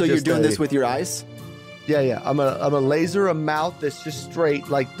move. So you're doing this with your eyes? Yeah. I'm a laser a mouth that's just straight,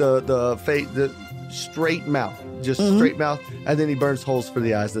 like the straight mouth, straight mouth, and then he burns holes for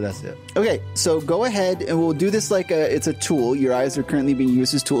the eyes. That's it. Okay, so go ahead and we'll do this like it's a tool. Your eyes are currently being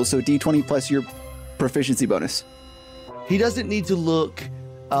used as tools, so D20 plus your proficiency bonus. He doesn't need to look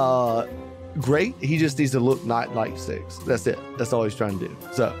great. He just needs to look not like 6. That's it. That's all he's trying to do.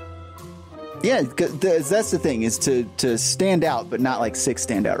 So. Yeah, that's the thing, is to stand out, but not like 6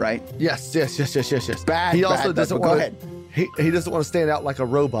 stand out, right? Yes. Bad. He also doesn't want. Go ahead. He doesn't want to stand out like a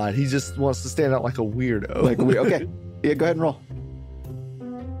robot. He just wants to stand out like a weirdo. Okay. Yeah, go ahead and roll.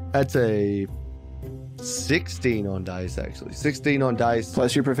 That's a 16 on dice, actually. 16 on dice.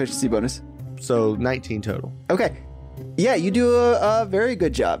 Plus your proficiency bonus. So 19 total. Okay. Yeah, you do a very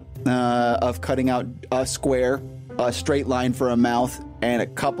good job of cutting out a square, a straight line for a mouth, and a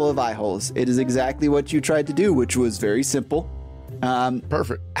couple of eye holes. It is exactly what you tried to do, which was very simple.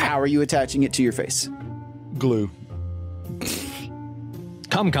 Perfect. How are you attaching it to your face? Glue.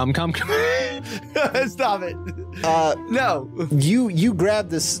 Come. Stop it. No. You grab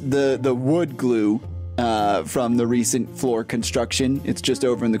the wood glue from the recent floor construction. It's just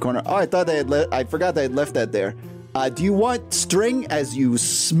over in the corner. Oh, I forgot they had left that there. Do you want string as you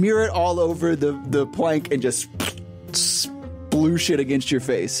smear it all over the plank and just sploosh it against your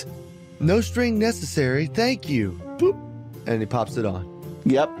face? No string necessary. Thank you. Boop. And he pops it on.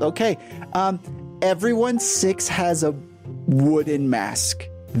 Yep. Okay. Everyone 6 has a wooden mask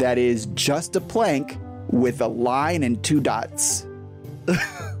that is just a plank with a line and 2 dots.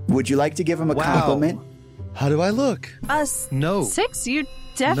 Would you like to give him a compliment? How do I look? No. 6, you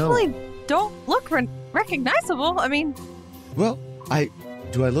definitely don't look recognizable. I mean, well,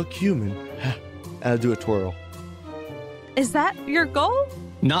 do I look human? I'll do a twirl. Is that your goal?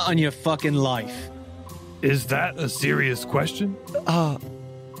 Not on your fucking life. Is that a serious question? I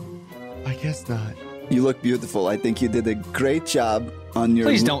guess not. You look beautiful. I think you did a great job on your...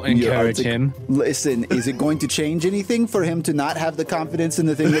 Please don't encourage him. Listen, is it going to change anything for him to not have the confidence in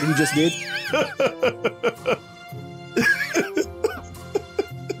the thing that he just did?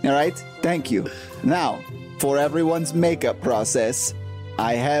 All right, thank you. Now, for everyone's makeup process,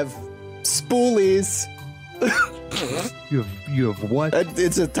 I have spoolies. You have what?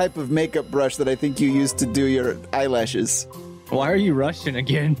 It's a type of makeup brush that I think you use to do your eyelashes. Why are you rushing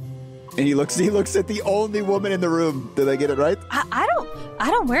again? And he looks at the only woman in the room. Did I get it right? I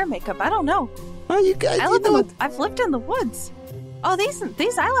don't wear makeup. I don't know. Oh, you guys. I've lived in the woods. Oh,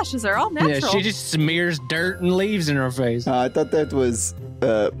 these eyelashes are all natural. Yeah, she just smears dirt and leaves in her face. I thought that was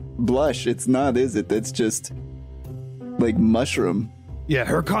blush. It's not, is it? That's just like mushroom. Yeah,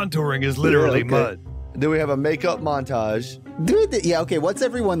 her contouring is literally mud. Then we have a makeup montage. Dude, yeah, okay. What's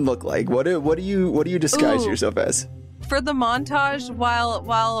everyone look like? What do you disguise yourself as? For the montage,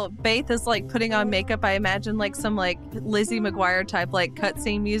 while Baith is like putting on makeup, I imagine like some like Lizzie McGuire type like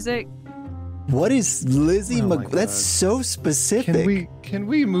cutscene music. What is Lizzie McGuire? That's so specific. Can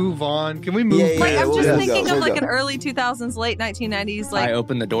we move on? Can we move? Yeah, Like, I'm just thinking of like go. an early 2000s, late 1990s. Like, I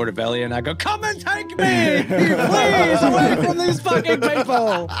open the door to Vellia and I go, "Come and take me, please, away from these fucking people."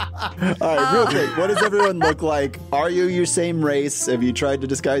 All right, real quick. What does everyone look like? Are you your same race? Have you tried to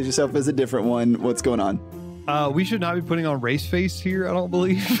disguise yourself as a different one? What's going on? We should not be putting on race face here, I don't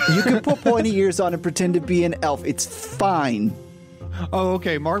believe. You can put pointy ears on and pretend to be an elf. It's fine. Oh,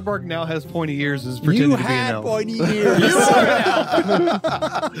 okay. Mark now has pointy ears as pretending to be an elf. Pointy ears.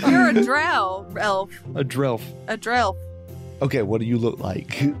 you're a drow elf. A drelf. A drelf. Okay, what do you look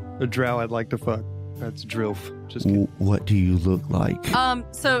like? A drow I'd like to fuck. That's drilf. Just kidding. What do you look like?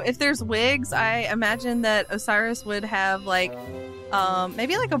 So if there's wigs, I imagine that Osiris would have like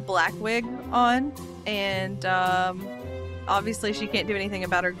maybe like a black wig on, and obviously she can't do anything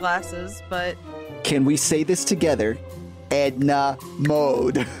about her glasses, but Can we say this together? Edna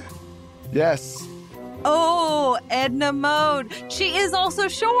mode. Yes. oh, Edna mode. She is also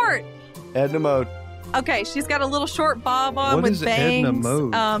short. Edna mode. Okay, she's got a little short bob on What with is Edna bangs.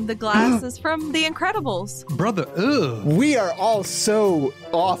 Mode? The glasses from The Incredibles. Brother, ugh. We are all so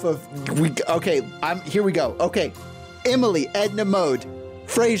off of. Here we go. Okay, Emily, Edna Mode,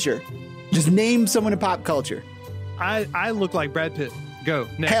 Frasier. Just name someone in pop culture. I look like Brad Pitt. Go.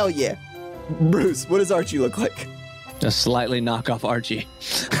 Next. Hell yeah. Bruce, what does Archie look like? A slightly knockoff Archie.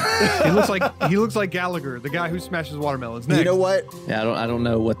 He looks like Gallagher, the guy who smashes watermelons. Next. You know what? Yeah, I don't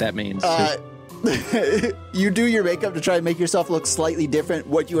know what that means. You do your makeup to try and make yourself look slightly different.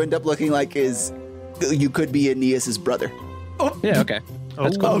 What you end up looking like is you could be Aeneas's brother. Yeah, okay.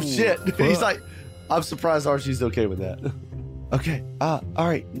 That's cool. Oh shit. He's like, I'm surprised Archie's okay with that. Okay. All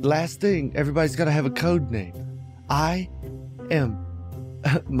right. Last thing. Everybody's got to have a code name. I am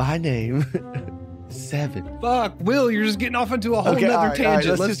my name 7. Fuck, Will, you're just getting off into a whole nother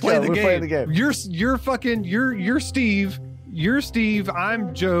tangent. Let's play the game. Playing the game. You're Steve. You're Steve.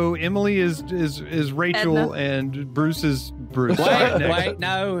 I'm Joe. Emily is Rachel, Edna. And Bruce is Bruce. Wait,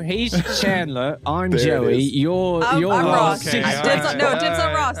 no, he's Chandler. I'm Joey. You're I'm Ross. Okay, Dibs on Ross. Dibs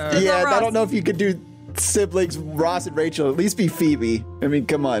on Ross. I don't know if you could do siblings Ross and Rachel. At least be Phoebe. I mean,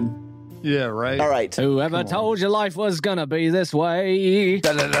 come on. Yeah, right. All right. Whoever told you life was gonna be this way?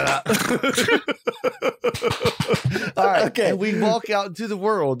 All right. Okay. And we walk out into the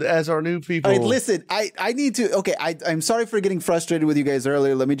world as our new people. All right, listen, I need to, I'm sorry for getting frustrated with you guys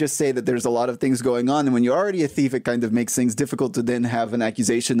earlier. Let me just say that there's a lot of things going on. And when you're already a thief, it kind of makes things difficult to then have an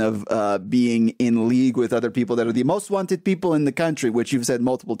accusation of being in league with other people that are the most wanted people in the country, which you've said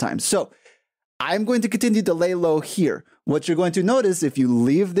multiple times. So I'm going to continue to lay low here. What you're going to notice, if you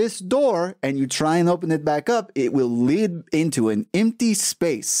leave this door and you try and open it back up, it will lead into an empty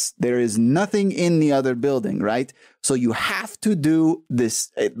space. There is nothing in the other building, right? So you have to do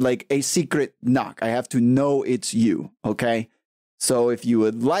this like a secret knock. I have to know it's you, okay? So if you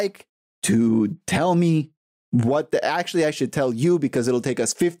would like to tell me actually, I should tell you because it'll take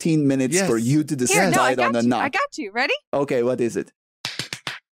us 15 minutes for you to decide on the knock. I got you. Ready? Okay, what is it?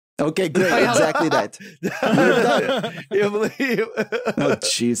 Okay, great. Exactly that. We're done. Oh,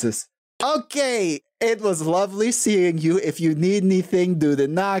 Jesus. Okay. It was lovely seeing you. If you need anything, do the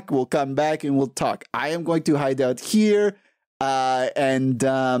knock. We'll come back and we'll talk. I am going to hide out here. Yeah,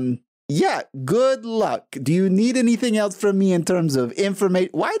 good luck. Do you need anything else from me in terms of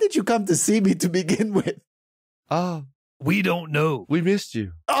information? Why did you come to see me to begin with? Oh, we don't know. We missed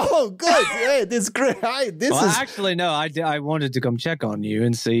you. Oh, good. Hey, this is great. Actually, no. I wanted to come check on you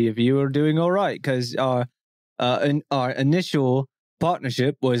and see if you were doing all right because our initial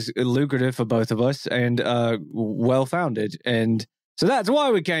partnership was lucrative for both of us and well founded, and so that's why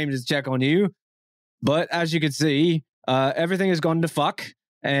we came to check on you. But as you can see, everything has gone to fuck,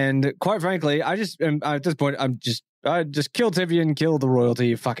 and quite frankly, at this point, I just kill Tivian and kill the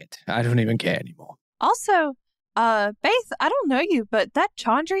royalty. Fuck it, I don't even care anymore. Also, Baith, I don't know you, but that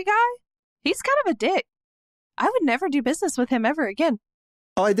Chandri guy, he's kind of a dick. I would never do business with him ever again.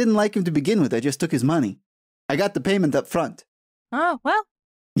 Oh, I didn't like him to begin with. I just took his money. I got the payment up front. Oh, well.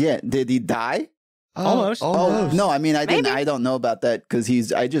 Yeah, did he die? Almost. Oh, no, I mean, I didn't. Maybe. I don't know about that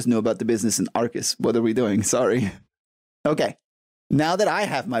because I just knew about the business in Arcus. What are we doing? Sorry. Okay. Now that I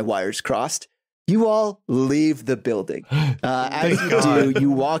have my wires crossed, you all leave the building. As you do,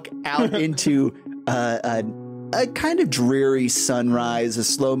 you walk out into a kind of dreary sunrise, a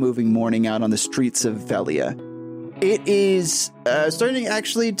slow-moving morning out on the streets of Vellia. It is starting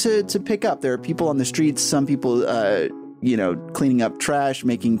actually to pick up. There are people on the streets, some people, cleaning up trash,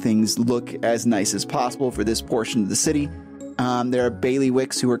 making things look as nice as possible for this portion of the city. There are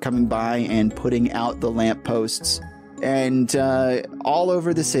bailiwicks who are coming by and putting out the lampposts. And all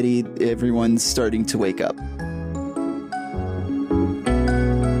over the city, everyone's starting to wake up.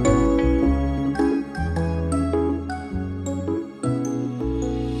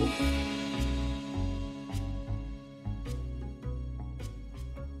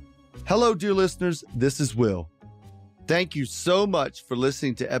 Hello, dear listeners. This is Will. Thank you so much for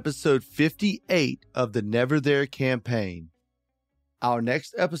listening to episode 58 of the Neverthere campaign. Our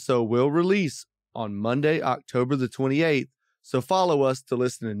next episode will release on Monday, October the 28th, so follow us to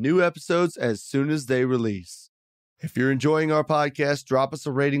listen to new episodes as soon as they release. If you're enjoying our podcast, drop us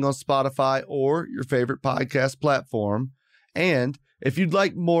a rating on Spotify or your favorite podcast platform. And if you'd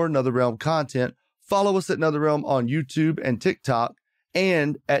like more NetherRealm content, follow us at NetherRealm on YouTube and TikTok,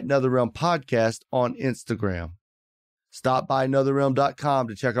 and at NetherRealm Podcast on Instagram. Stop by NetherRealm.com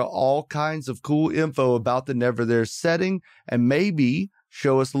to check out all kinds of cool info about the Neverthere setting and maybe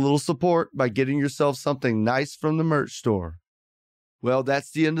show us a little support by getting yourself something nice from the merch store. Well,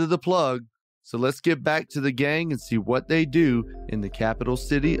 that's the end of the plug, so let's get back to the gang and see what they do in the capital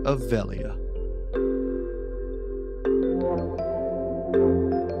city of Vellia.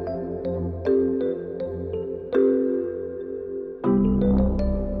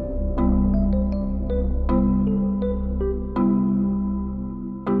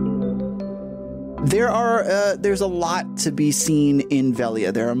 There's a lot to be seen in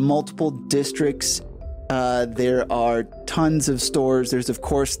Vellia. There are multiple districts. There are tons of stores. There's, of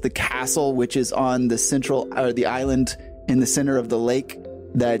course, the castle, which is on the island in the center of the lake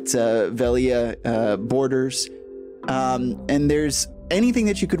that Vellia borders. And there's anything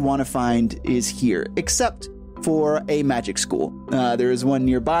that you could want to find is here, except for a magic school. There is one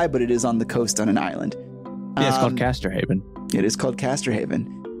nearby, but it is on the coast on an island. Yeah, it's called Casterhaven. It is called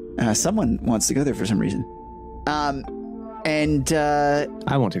Casterhaven. Someone wants to go there for some reason. I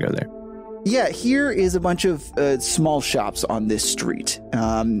want to go there. Yeah, here is a bunch of small shops on this street.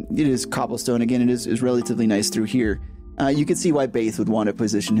 It is cobblestone. Again, it is relatively nice through here. You can see why Baith would want to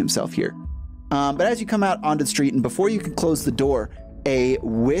position himself here. But as you come out onto the street, and before you can close the door, a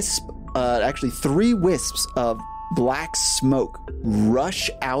wisp, actually 3 wisps of black smoke rush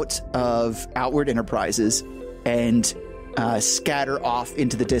out of Outward Enterprises and scatter off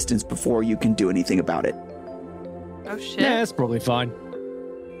into the distance before you can do anything about it. Oh, shit. Yeah, that's probably fine.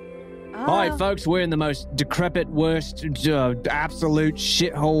 All right, folks, we're in the most decrepit, worst, absolute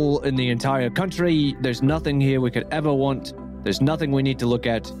shithole in the entire country. There's nothing here we could ever want. There's nothing we need to look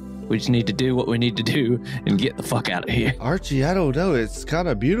at. We just need to do what we need to do and get the fuck out of here. Archie, I don't know. It's kind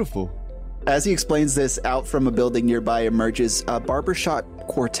of beautiful. As he explains this, out from a building nearby emerges a barbershop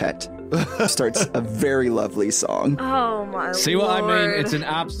quartet. Starts a very lovely song. Oh, my See what I mean? It's an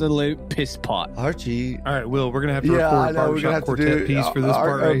absolute piss pot. Archie. All right, Will, we're going to have to record a barbershop quartet piece for this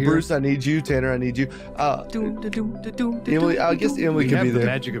part right here. Bruce, I need you. Tanner, I need you. Emily, I guess Emily could be there. The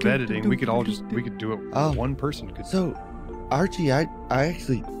magic of editing. We could do it. One person could. So, Archie, I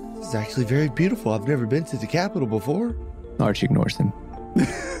actually, this is actually very beautiful. I've never been to the Capitol before. Archie ignores him.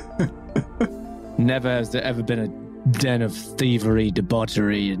 Never has there ever been a den of thievery,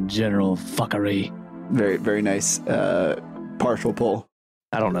 debauchery, and general fuckery. Very, very nice partial pull.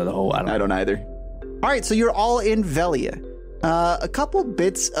 I don't know the whole. I don't either. All right, so you're all in Vellia. A couple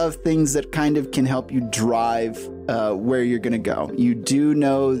bits of things that kind of can help you drive where you're going to go. You do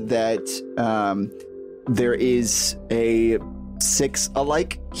know that there is a 6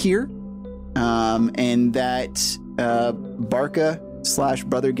 alike here, and that Barca /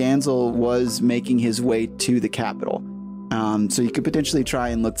 Brother Gansel was making his way to the Capitol. So you could potentially try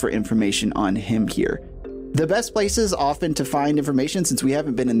and look for information on him here. The best places often to find information, since we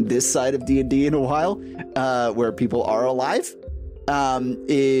haven't been in this side of D&D in a while, where people are alive,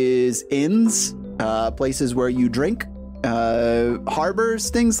 is inns, places where you drink, harbors,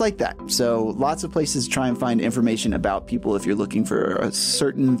 things like that. So lots of places to try and find information about people if you're looking for a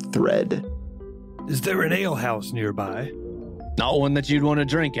certain thread. Is there an ale house nearby? Not one that you'd want to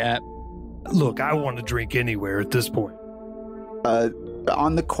drink at. Look, I want to drink anywhere at this point.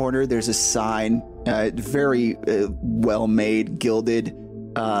 On the corner, there's a sign, very well-made, gilded.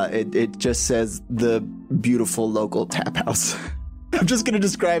 It just says the beautiful local tap house. I'm just going to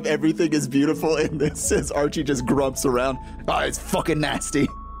describe everything as beautiful in this as Archie just grumps around. Oh, it's fucking nasty.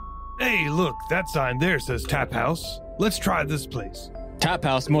 Hey, look, that sign there says tap house. Let's try this place. Tap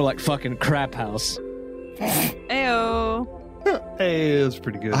house, more like fucking crap house. Ayo. Hey, that's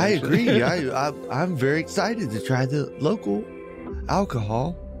pretty good. I agree. I'm very excited to try the local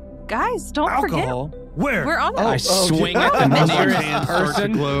alcohol. Guys, don't Alcohol? Where? We're on I swing at the nearest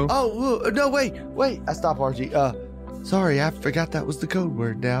person. Oh, no, wait. I stop, Archie. Sorry, I forgot that was the code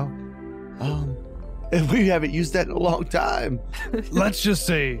word now. And we haven't used that in a long time. Let's just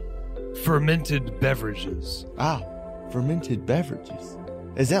say fermented beverages. Fermented beverages.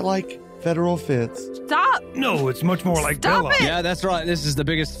 Is that like federal offense? Stop. No, it's much more like Stop Bella. it. Yeah, that's right. This is the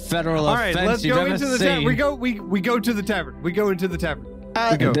biggest federal offense let's you've go ever into the seen. tavern. We go to the tavern. We go into the tavern.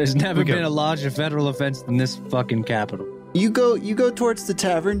 There's never been a larger federal offense than this fucking Capitol. You go towards the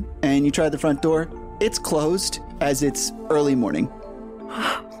tavern and you try the front door. It's closed as it's early morning.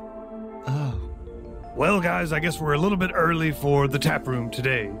 Oh. Well, guys, I guess we're a little bit early for the tap room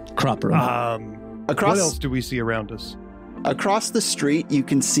today. Crop room. What else do we see around us? Across the street, you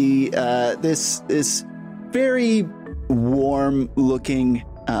can see this very warm-looking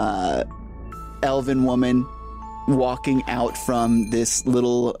elven woman walking out from this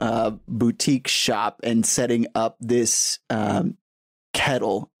little boutique shop and setting up this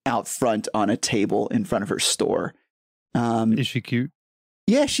kettle out front on a table in front of her store. Is she cute?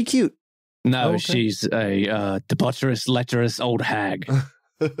 Yeah, she's cute. No, Okay. she's a debaucherous, lecherous old hag.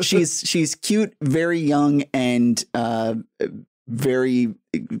 She's cute, very young, and very.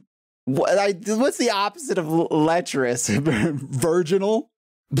 What's the opposite of lecherous? Virginal.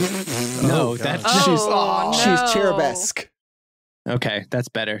 No, that's she's cherubesque. okay. That's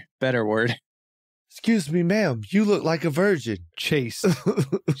better. Better word. Excuse me, ma'am. You look like a virgin. Chaste.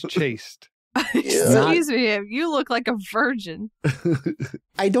 Chaste. Excuse me, you look like a virgin.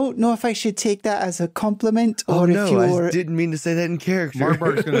 I don't know if I should take that as a compliment Oh or if no, you're... I didn't mean to say that in character.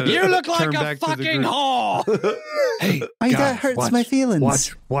 Marbark's gonna You look like turn a back to the fucking group. whore. Hey, Ay, guys, that hurts my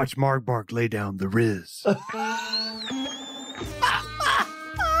feelings. Watch Marbark lay down the Riz.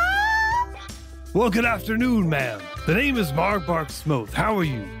 Well, good afternoon, ma'am. The name is Marbark Smoth. How are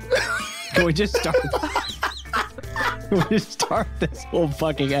you? Can we just start? Can we start this whole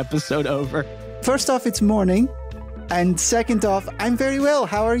fucking episode over? First off, it's morning. And second off, I'm very well.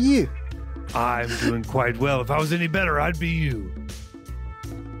 How are you? I'm doing quite well. If I was any better, I'd be you.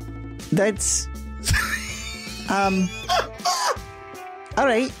 That's... All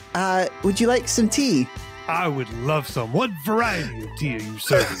right. Would you like some tea? I would love some. What variety of tea are you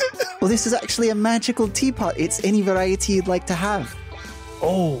serving? Well, this is actually a magical teapot. It's any variety you'd like to have.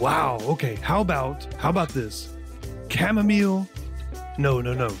 Oh, wow. Okay. How about this? Chamomile? No,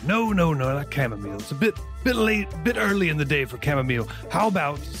 not chamomile. It's a bit late, bit early in the day for chamomile. How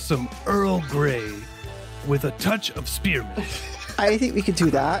about some Earl Grey with a touch of spearmint? I think we could do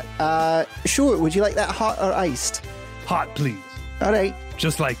that. Sure. Would you like that hot or iced? Hot, please. All right.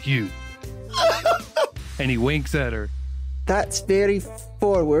 Just like you. And he winks at her. That's very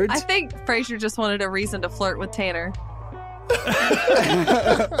forward. I think Frasier just wanted a reason to flirt with Tanner.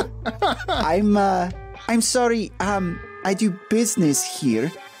 I'm sorry. I do business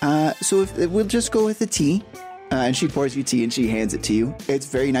here. So if we'll just go with the tea. And she pours you tea and she hands it to you. It's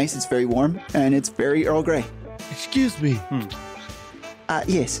very nice. It's very warm and it's very Earl Grey. Excuse me.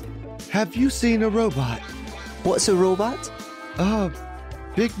 Yes. Have you seen a robot? What's a robot?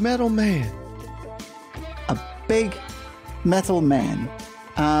 Big metal man. A big metal man.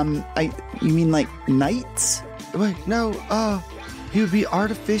 You mean like knights? Wait, no, he would be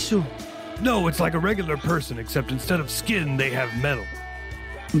artificial. No, it's like a regular person, except instead of skin, they have metal.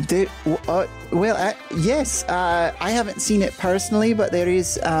 Yes. I haven't seen it personally, but there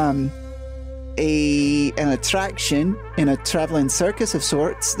is an attraction in a traveling circus of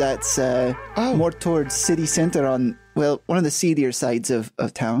sorts that's more towards city center on, well, one of the seedier sides of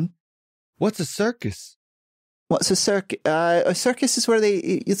town. What's a circus? What's a circus? A circus is where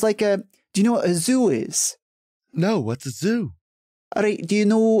it's like do you know what a zoo is? No, what's a zoo? All right, do you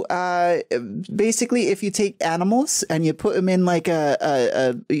know, basically if you take animals and you put them in like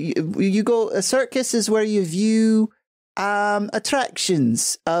a circus is where you view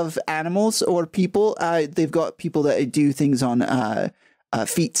attractions of animals or people. They've got people that do things on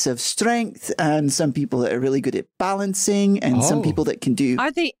feats of strength and some people that are really good at balancing and some people that can do...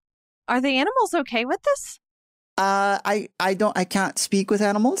 Are the animals okay with this? I can't speak with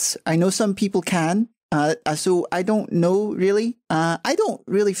animals. I know some people can. So I don't know really. I don't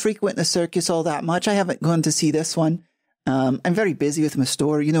really frequent the circus all that much. I haven't gone to see this one. I'm very busy with my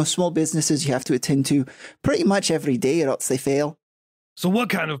store. You know, small businesses you have to attend to pretty much every day or else they fail. So what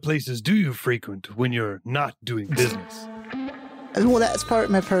kind of places do you frequent when you're not doing business? Well, that's part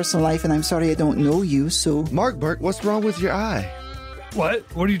of my personal life, and I'm sorry I don't know you, so... Marbark, what's wrong with your eye? What?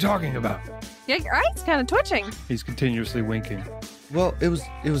 What are you talking about? Yeah, your eye's kind of twitching. He's continuously winking. Well, it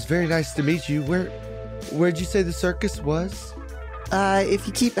was very nice to meet you. Where'd you say the circus was? If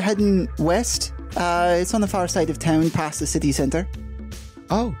you keep heading west, it's on the far side of town, past the city center.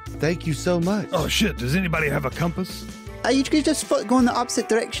 Oh, thank you so much. Oh, shit. Does anybody have a compass? You could just go in the opposite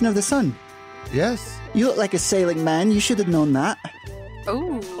direction of the sun. Yes. You look like a sailing man. You should have known that.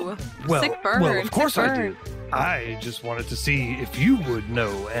 Ooh, sick burn. Well, of course sick I burn. do. I just wanted to see if you would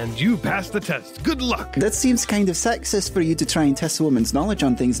know, and you passed the test. Good luck. That seems kind of sexist for you to try and test a woman's knowledge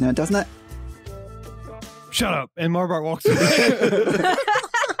on things now, doesn't it? Shut up. And Marbark walks away.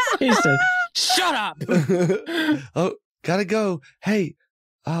 He said, "Shut up." Oh, gotta go. Hey,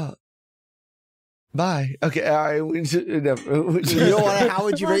 bye. Okay, all right. You don't want to, how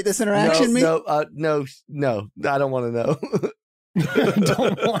would you rate this interaction, mate? No, I don't want to know.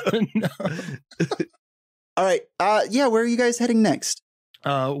 Don't want to know. All right. Yeah, where are you guys heading next?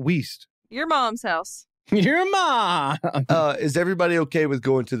 Weast. Your mom's house. Your mom. Is everybody okay with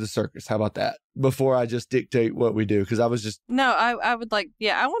going to the circus? How about that? Before I just dictate what we do, because I was just... No, I would like,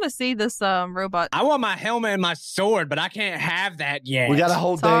 I want to see this robot. I want my helmet and my sword, but I can't have that yet. We got a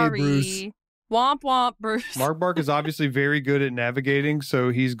whole day, Bruce. Womp womp, Bruce. Marbark is obviously very good at navigating, so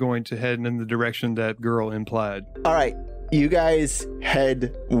he's going to head in the direction that girl implied. All right. You guys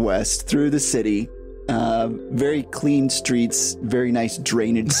head west through the city. Very clean streets, very nice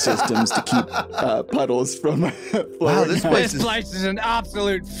drainage systems to keep puddles from flowing. Wow, this place is an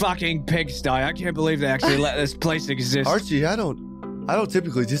absolute fucking pigsty. I can't believe they actually let this place exist. Archie, I don't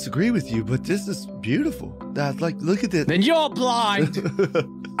typically disagree with you, but this is beautiful. Look at this. Then you're blind.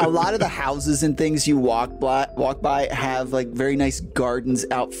 A lot of the houses and things you walk by have like very nice gardens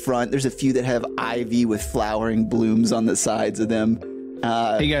out front. There's a few that have ivy with flowering blooms on the sides of them.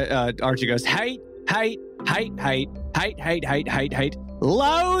 Archie goes, hate,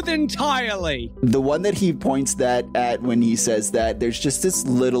 loathe entirely. The one that he points that at when he says that, there's just this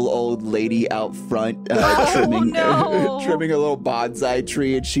little old lady out front trimming a little bonsai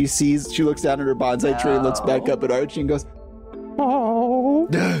tree, and she looks down at her bonsai tree and looks back up at Archie and goes, "Oh."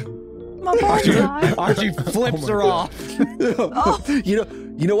 Archie flips her off.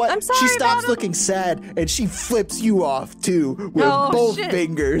 You know what? I'm sorry, she stops Madam. looking sad and she flips you off too with both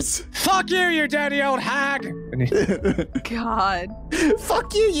fingers. Fuck you, you dirty old hag. God.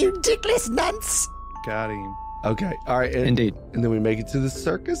 Fuck you, you dickless nuts. Got him. Okay. All right. Indeed. And then we make it to the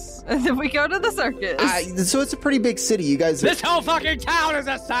circus? And then we go to the circus. So it's a pretty big city. You guys. This whole fucking town is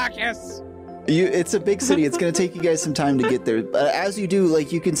a circus. It's a big city. It's going to take you guys some time to get there. As you do,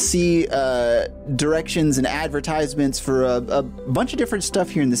 like, you can see directions and advertisements for a bunch of different stuff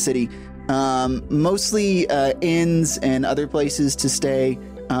here in the city. Mostly inns and other places to stay.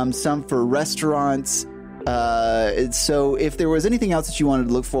 Some for restaurants. So if there was anything else that you wanted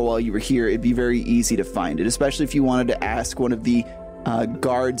to look for while you were here, it'd be very easy to find it, especially if you wanted to ask one of the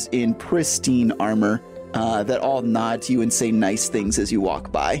guards in pristine armor that all nod to you and say nice things as you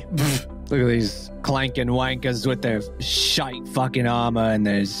walk by. Look at these clanking wankers with their shite fucking armor and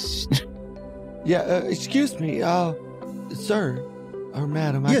there's... Yeah, excuse me, sir, or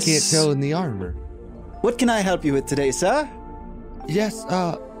madam, Yes. I can't tell in the armor. What can I help you with today, sir? Yes,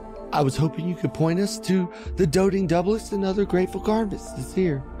 I was hoping you could point us to the doting doublets and other grateful garments that's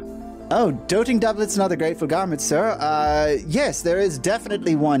here. Oh, doting doublets and other grateful garments, sir. Yes, there is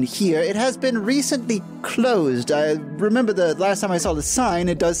definitely one here. It has been recently closed. I remember the last time I saw the sign,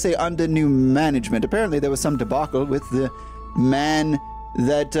 it does say under new management. Apparently there was some debacle with the man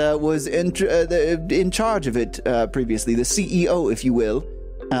that was in charge of it previously, the CEO, if you will.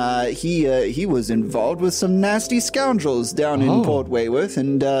 He was involved with some nasty scoundrels down in Port Wayworth,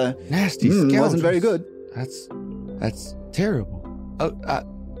 and nasty scoundrels. Wasn't very good. That's terrible.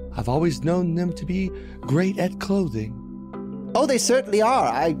 I've always known them to be great at clothing. Oh, they certainly are.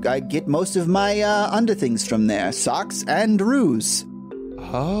 I get most of my underthings from there, socks and roos.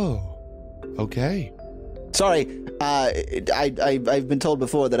 Oh, okay. Sorry, I've been told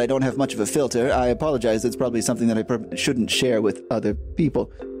before that I don't have much of a filter. I apologize. It's probably something that I shouldn't share with other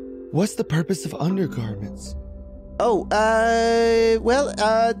people. What's the purpose of undergarments? Oh,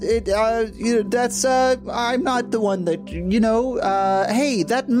 that's, I'm not the one that, hey,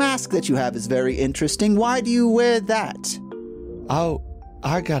 that mask that you have is very interesting. Why do you wear that? Oh,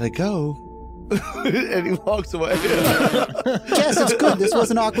 I gotta go. And he walks away. Yes, it's good. This was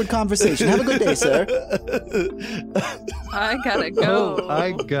an awkward conversation. Have a good day, sir. I gotta go. Oh,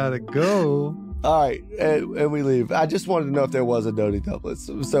 I gotta go. All right, and we leave. I just wanted to know if there was a doting doublets,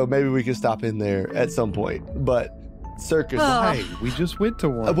 so maybe we could stop in there at some point. But circus. Hey, we just went to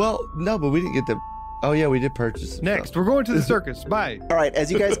one. Well, no, but we didn't get the... Oh, yeah, we did purchase some Next, stuff. we're going to the circus. Bye. All right,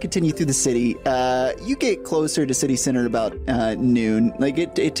 as you guys continue through the city, you get closer to city center about noon. Like,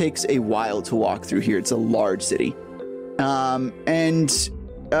 it takes a while to walk through here. It's a large city. As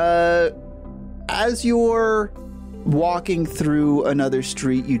you're walking through another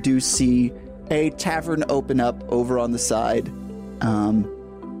street, you do see a tavern open up over on the side.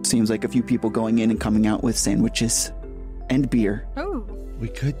 Seems like a few people going in and coming out with sandwiches and beer. Oh, We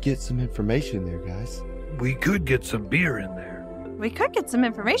could get some information there, guys. We could get some beer in there. we could get some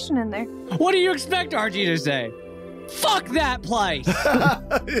information in there. What do you expect Archie to say? Fuck that place!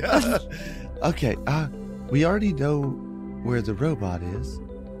 Yeah. Okay, we already know where the robot is,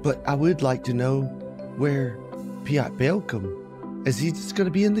 but I would like to know where Piat Belcom. Is he just going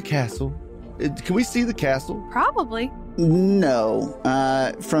to be in the castle? Can we see the castle? Probably. No.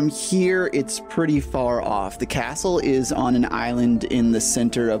 From here, it's pretty far off. The castle is on an island in the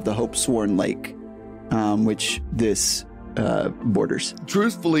center of the Hopesworn Lake, which this borders.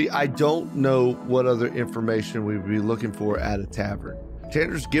 Truthfully, I don't know what other information we would be looking for at a tavern.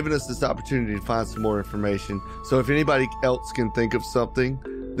 Tanner's given us this opportunity to find some more information, so if anybody else can think of something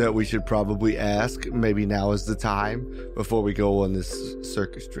that we should probably ask, maybe now is the time before we go on this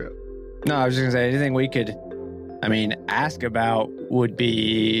circus trip. No, I was just gonna say anything we could, ask about would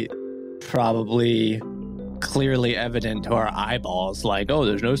be probably clearly evident to our eyeballs. Like, oh,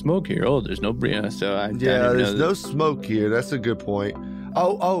 there's no smoke here. Oh, there's no Bria. So I don't even there's know no smoke here. That's a good point.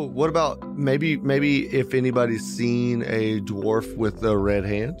 Oh, what about maybe if anybody's seen a dwarf with a red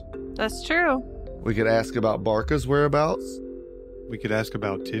hand? That's true. We could ask about Barca's whereabouts. We could ask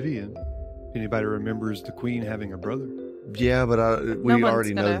about Tivian. Anybody remembers the queen having a brother? Yeah, but we No one's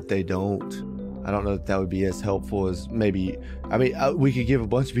already know gonna- that they don't. I don't know if that would be as helpful as maybe. I mean, we could give a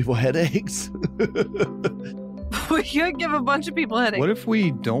bunch of people headaches. We could give a bunch of people headaches. What if we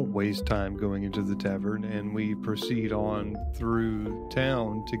don't waste time going into the tavern and we proceed on through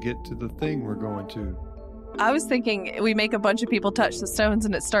town to get to the thing we're going to? I was thinking we make a bunch of people touch the stones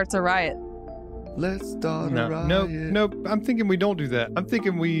and it starts a riot. Let's start a riot. Nope. I'm thinking we don't do that. I'm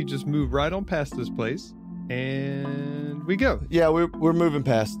thinking we just move right on past this place and we go. Yeah, we're moving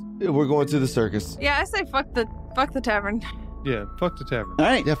past. We're going to the circus. Yeah, I say fuck the tavern. Yeah, fuck the tavern. All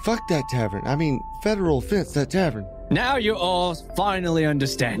right. Yeah, fuck that tavern. I mean, federal offense, that tavern. Now you all finally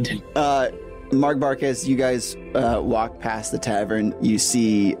understanding. Mark Bark, as you guys walk past the tavern, you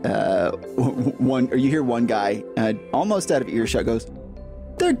see you hear one guy almost out of earshot goes,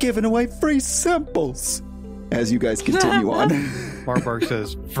 "They're giving away free samples." As you guys continue on. Mark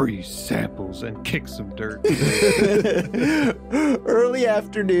says, "Free samples," and kicks some dirt. Early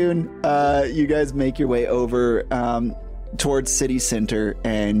afternoon, you guys make your way over towards city center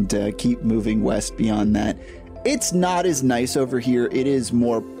and keep moving west beyond that. It's not as nice over here. It is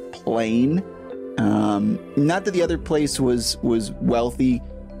more plain. Not that the other place was wealthy,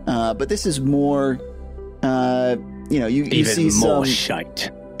 but this is more. You Even see more some shite.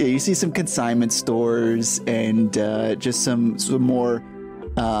 Yeah, you see some consignment stores and just some more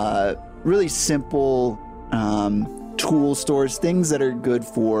really simple tool stores, things that are good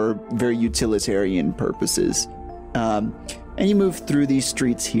for very utilitarian purposes. And you move through these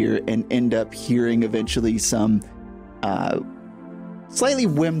streets here and end up hearing eventually some slightly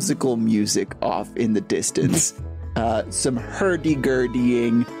whimsical music off in the distance. Some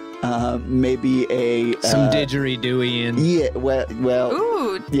hurdy-gurdying, maybe some didgeridooing. Yeah, well.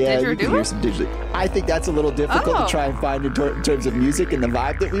 Ooh, Yeah, did you can hear some digital. I think that's a little difficult to try and find in terms of music and the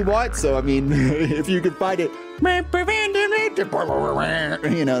vibe that we want. So, I mean, if you could find it, that'd be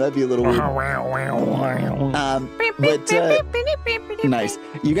a little weird. Nice.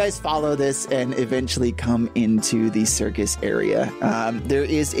 You guys follow this and eventually come into the circus area. There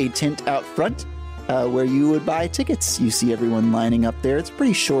is a tent out front where you would buy tickets. You see everyone lining up there. It's a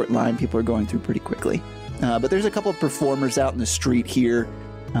pretty short line. People are going through pretty quickly. But there's a couple of performers out in the street here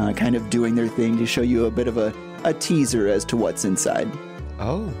kind of doing their thing to show you a bit of a teaser as to what's inside.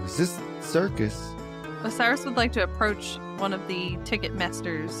 Oh, is this circus? Osiris would like to approach one of the ticket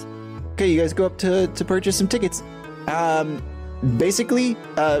masters. Okay, you guys go up to purchase some tickets. Basically,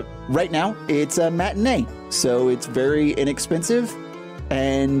 right now, it's a matinee. So it's very inexpensive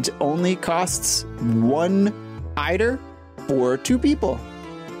and only costs 1 eider for 2 people.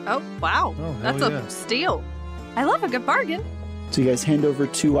 Oh, wow. Oh, hell That's yeah. a steal. I love a good bargain. So you guys hand over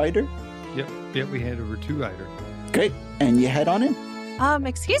 2 eider. Yep, we hand over 2 eider. Great. And you head on in.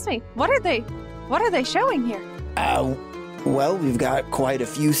 Excuse me. What are they showing here? Well, we've got quite a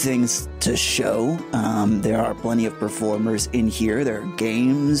few things to show. There are plenty of performers in here. There are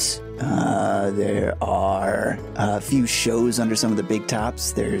games. There are a few shows under some of the big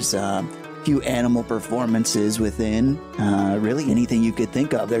tops. There's a few animal performances within. Really anything you could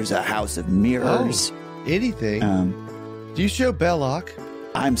think of. There's a house of mirrors. Oh, anything? Do you show Belloc?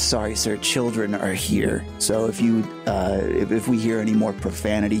 I'm sorry, sir. Children are here. So if we hear any more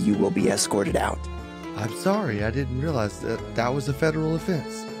profanity, you will be escorted out. I'm sorry, I didn't realize that was a federal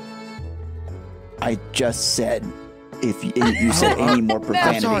offense. I just said if you said any more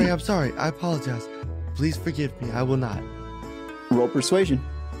profanity. I'm sorry. I apologize. Please forgive me. I will not. Roll persuasion.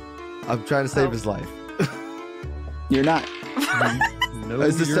 I'm trying to save his life. You're not. No,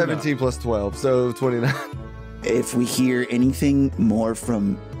 It's a you're 17 plus 12, so 29. If we hear anything more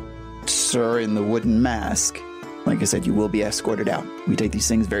from Sir in the wooden mask, like I said, you will be escorted out. We take these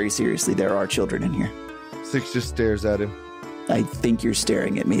things very seriously. There are children in here. 6 just stares at him. I think you're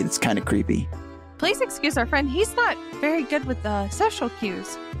staring at me. It's kind of creepy. Please excuse our friend. He's not very good with social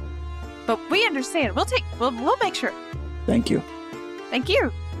cues. But we understand. We'll make sure. Thank you. Thank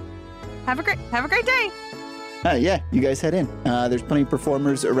you. Have a great day. Yeah, you guys head in. There's plenty of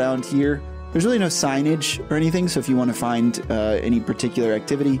performers around here. There's really no signage or anything, so if you want to find any particular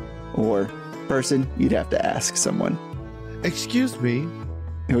activity or person, you'd have to ask someone. Excuse me.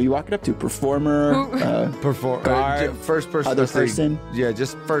 Who are you walking up to? Performer? Guard? First person Other to see. person? Yeah,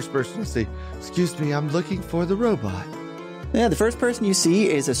 just first person to see. Excuse me, I'm looking for the robot. Yeah, the first person you see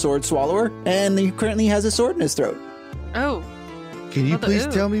is a sword swallower, and he currently has a sword in his throat. Oh. Can you please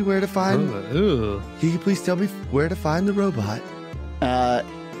tell me where to find? Ugh. Can you please tell me where to find the robot?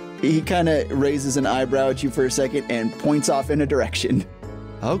 He kind of raises an eyebrow at you for a second and points off in a direction.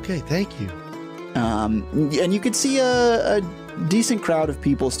 Okay, thank you. And you could see a decent crowd of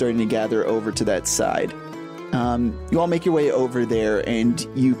people starting to gather over to that side. You all make your way over there, and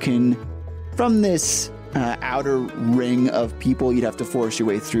you can, from this outer ring of people, you'd have to force your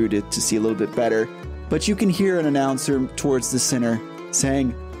way through to see a little bit better. But you can hear an announcer towards the center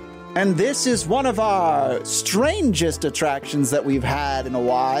saying, "And this is one of our strangest attractions that we've had in a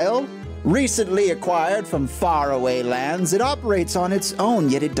while. Recently acquired from faraway lands, it operates on its own,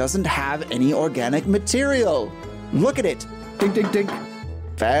 yet it doesn't have any organic material. Look at it. Ding, ding, ding.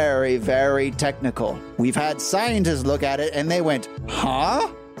 Very, very technical. We've had scientists look at it and they went, huh?"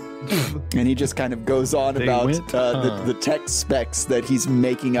 And he just kind of goes on about the tech specs that he's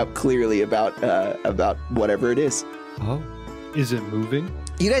making up clearly about whatever it is. Oh, is it moving?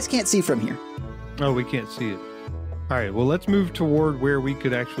 You guys can't see from here. Oh, we can't see it. All right, well, let's move toward where we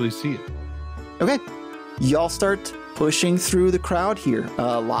could actually see it. Okay. Y'all start pushing through the crowd here.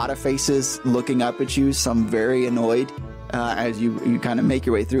 A lot of faces looking up at you, some very annoyed. As you kind of make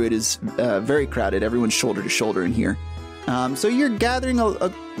your way through, it is very crowded. Everyone's shoulder to shoulder in here. So you're gathering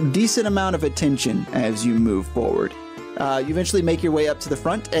a decent amount of attention as you move forward. You eventually make your way up to the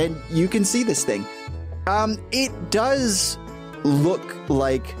front, and you can see this thing. It does look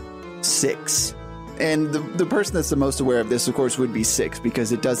like 6. And the person that's the most aware of this, of course, would be 6,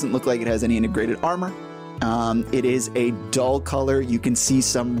 because it doesn't look like it has any integrated armor. It is a dull color. You can see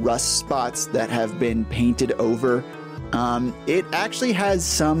some rust spots that have been painted over. It actually has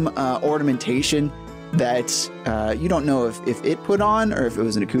some ornamentation that you don't know if it put on or if it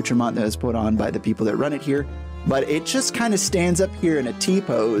was an accoutrement that was put on by the people that run it here. But it just kind of stands up here in a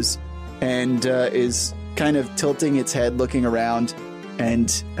T-pose and is kind of tilting its head, looking around, and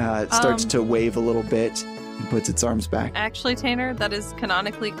starts to wave a little bit and puts its arms back. Actually, Tanner, that is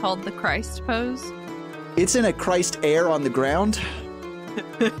canonically called the Christ pose. It's in a Christ air on the ground.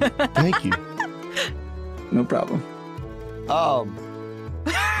 Thank you. No problem.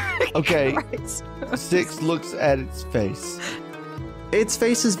 Okay. 6 looks at its face. Its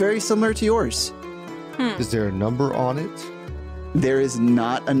face is very similar to yours. Is there a number on it? There is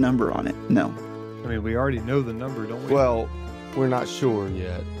not a number on it, no. I mean, we already know the number, don't we? Well, we're not sure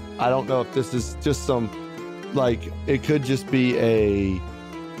yet. I don't know if this is just some, it could just be a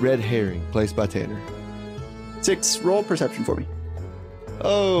red herring placed by Tanner. 6, roll perception for me.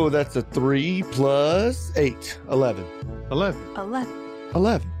 Oh, that's a 3 plus 8. 11.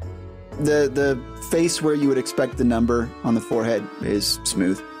 11. The face where you would expect the number on the forehead is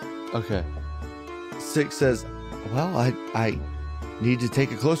smooth. Okay. 6 says, well, I need to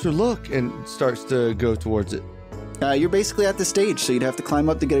take a closer look, and starts to go towards it. You're basically at the stage, so you'd have to climb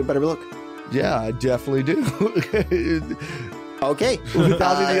up to get a better look. Yeah, I definitely do. Okay.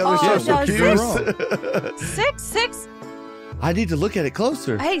 Without any other social cues. 6. I need to look at it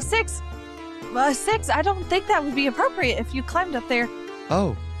closer. Hey, 6. 6, I don't think that would be appropriate if you climbed up there.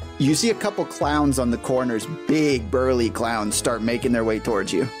 Oh. You see a couple clowns on the corners, big burly clowns, start making their way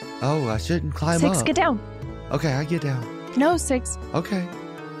towards you. Oh, I shouldn't climb up. 6, get down. Okay, I get down. No, 6. Okay,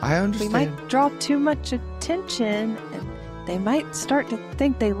 I understand. We might draw too much attention, and they might start to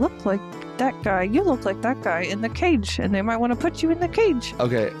think they look like that guy. You look like that guy in the cage, and they might want to put you in the cage.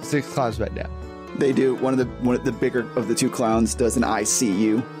 Okay, 6 climbs back down. They do. One of the bigger of the 2 clowns does an I see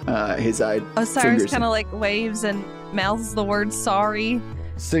you. His eye. Osiris kind of waves and mouths the word sorry.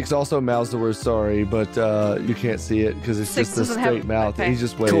 6 also mouths the word sorry, but you can't see it because it's just a straight mouth. Okay. He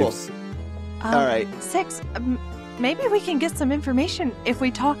just waves. Cool. All right. 6, maybe we can get some information if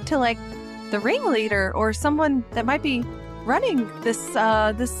we talk to the ringleader or someone that might be running this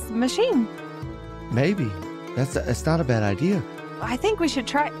machine. Maybe. That's not a bad idea. I think we should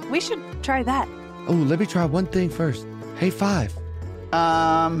try that. Oh, let me try one thing first. Hey, 5.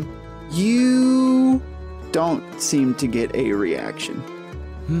 You don't seem to get a reaction.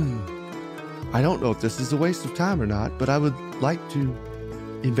 I don't know if this is a waste of time or not, but I would like to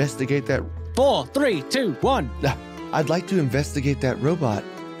investigate that. 4, 3, 2, 1. I'd like to investigate that robot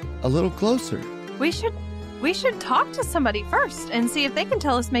a little closer. We should talk to somebody first and see if they can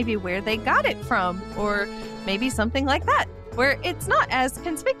tell us maybe where they got it from, or maybe something like that, where it's not as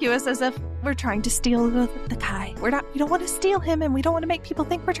conspicuous as if we're trying to steal the guy. We don't want to steal him, and we don't want to make people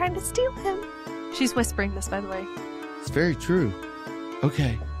think we're trying to steal him. She's whispering this, by the way. It's very true.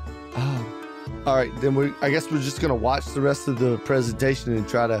 Okay. All right, then I guess we're just going to watch the rest of the presentation and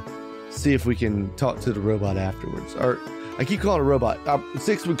try to see if we can talk to the robot afterwards. Or I keep calling it a robot.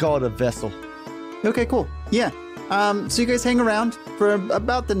 6 would call it a vessel. Okay, cool. Yeah. So you guys hang around for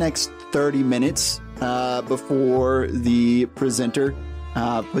about the next 30 minutes before the presenter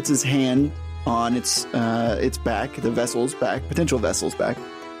puts his hand on its back, the vessel's back, potential vessel's back,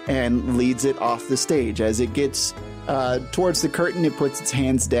 and leads it off the stage. As it gets towards the curtain, it puts its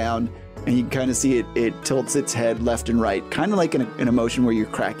hands down and you kind of see it tilts its head left and right, kind of like in a motion where you're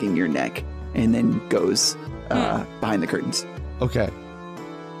cracking your neck, and then goes behind the curtains. Okay.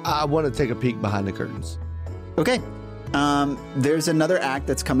 I want to take a peek behind the curtains. Okay. There's another act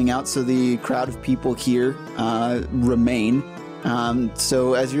that's coming out, so the crowd of people here remain.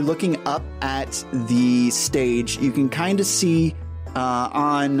 So as you're looking up at the stage, you can kind of see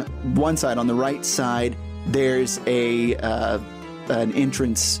on one side, on the right side, there's an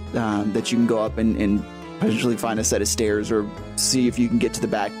entrance that you can go up and potentially find a set of stairs or see if you can get to the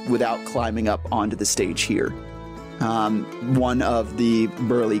back without climbing up onto the stage here. One of the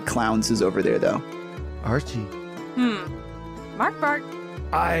burly clowns is over there, though. Archie. Mark.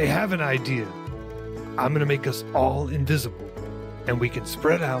 I have an idea. I'm going to make us all invisible, and we can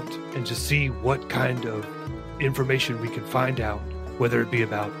spread out and just see what kind of information we can find out, whether it be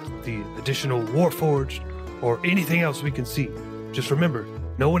about the additional Warforged or anything else we can see. Just remember,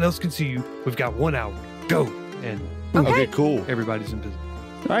 no one else can see you. We've got 1 hour. Go. And Okay, cool. everybody's invisible.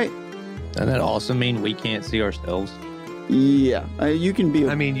 All right. Doesn't that also mean we can't see ourselves? Yeah, you can be.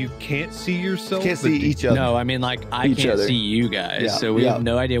 I mean, you can't see yourself. Can't see each other. No, I mean, like, I Each can't other. see you guys, Yeah, so we yeah. have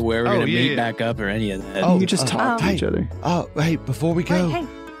no idea where we're Oh, going to yeah, meet yeah. back up or any of that. Oh, you just talk to hey. each other. Oh, hey, before we go, Hey.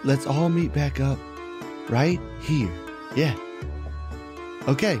 let's all meet back up right here. Yeah.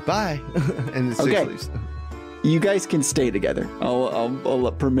 Okay, bye. And the Okay. six leaves. You guys can stay together.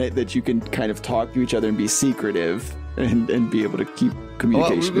 I'll permit that you can kind of talk to each other and be secretive and be able to keep Well, we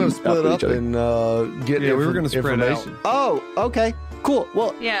communication were going to split with up each other. and get Yeah, we were gonna spread out. information. Oh, okay. Cool.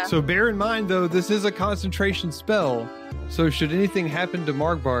 Well, Yeah. So bear in mind, though, this is a concentration spell. So should anything happen to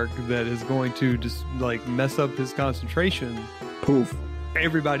Markbark that is going to just like mess up his concentration, poof.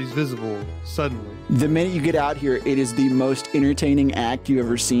 everybody's visible suddenly. The minute you get out here, it is the most entertaining act you've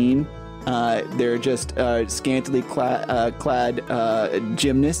ever seen. They're just scantily clad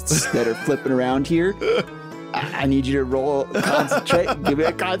gymnasts that are flipping around here. I need you to roll, concentrate, give me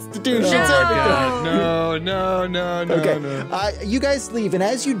a constitution. No. saving throw. No. Okay. You guys leave, and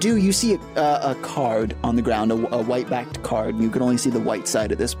as you do, you see a card on the ground, a white-backed card. You can only see the white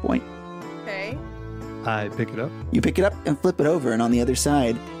side at this point. Okay. I pick it up. You pick it up and flip it over, and on the other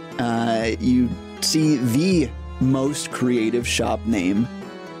side, you see the most creative shop name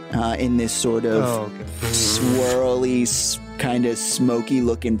in this sort of swirly, kind of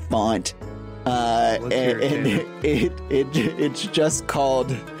smoky-looking font. Let's hear it, It's just called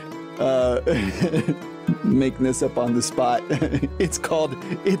making this up on the spot. It's called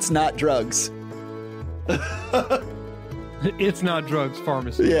It's Not Drugs. It's Not Drugs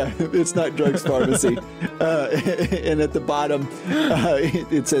Pharmacy. Yeah, It's Not Drugs Pharmacy. And at the bottom,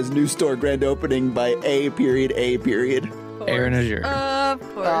 it says new store grand opening by A. Aaron Azure. Of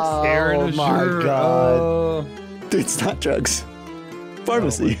course. Aaron Oh Azure. my God. Oh. It's Not Drugs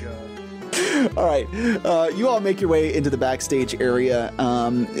Pharmacy. Oh my God. All right. You all make your way into the backstage area.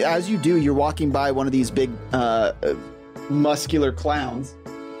 As you do, you're walking by one of these big muscular clowns.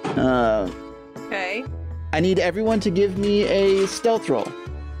 Okay. I need everyone to give me a stealth roll.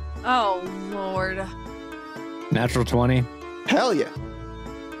 Oh, Lord. Natural 20. Hell yeah.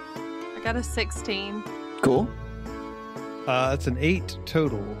 I got a 16. Cool. That's an 8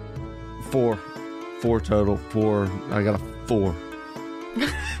 total. 4 total. 4. I got a 4.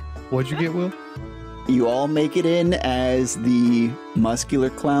 What'd you get, Will? You all make it in as the muscular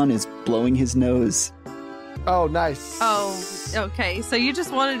clown is blowing his nose. Oh, nice. Oh, okay. So you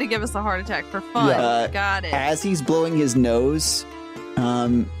just wanted to give us a heart attack for fun. Yeah. Got it. As he's blowing his nose,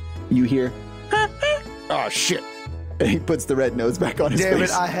 you hear, oh shit. And he puts the red nose back on his Damn face.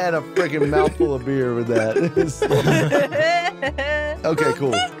 it, I had a freaking mouthful of beer with that. Okay,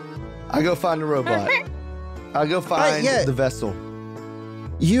 cool. I go find the robot. I go find yeah. the vessel.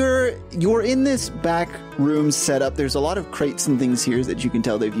 You're in this back room setup. There's a lot of crates and things here that you can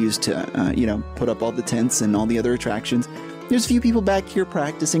tell they've used to, put up all the tents and all the other attractions. There's a few people back here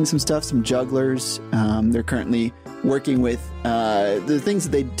practicing some stuff, some jugglers. They're currently working with the things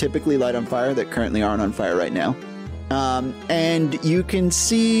that they typically light on fire that currently aren't on fire right now. And you can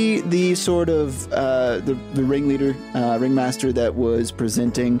see the sort of the ringmaster that was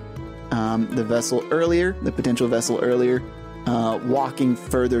presenting the vessel earlier, the potential vessel earlier. Walking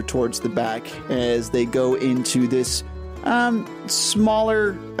further towards the back as they go into this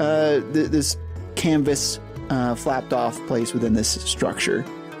smaller, this canvas flapped off place within this structure.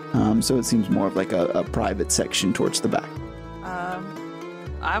 So it seems more of like a private section towards the back.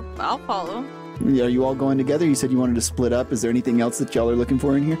 I'll follow. Are you all going together? You said you wanted to split up. Is there anything else that y'all are looking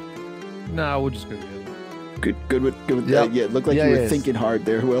for in here? Nah, we'll just go together. Good with Yep. that. Yeah, it looked like Yeah, you were yes. thinking hard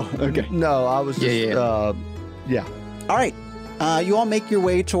there, Will. Okay. No, I was just, Yeah. All right. You all make your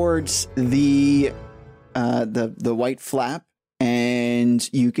way towards the white flap,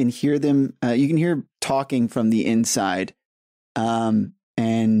 and you can hear them. You can hear talking from the inside,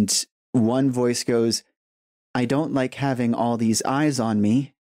 and one voice goes, "I don't like having all these eyes on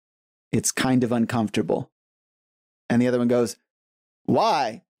me. It's kind of uncomfortable." And the other one goes,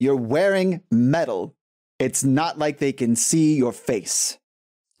 "Why? You're wearing metal. It's not like they can see your face."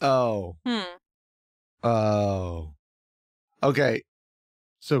 Oh. Oh. Okay.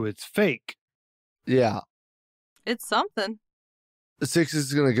 So it's fake. Yeah. It's something. 6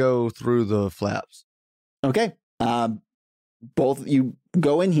 is going to go through the flaps. Okay. Both you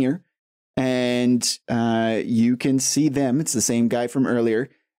go in here, and you can see them. It's the same guy from earlier,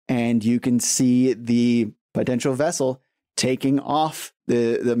 and you can see the potential vessel taking off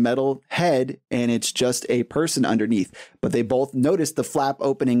the metal head, and it's just a person underneath. But they both notice the flap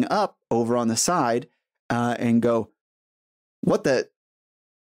opening up over on the side, and go, "What the?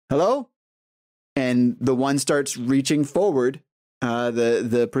 Hello?" And the one starts reaching forward.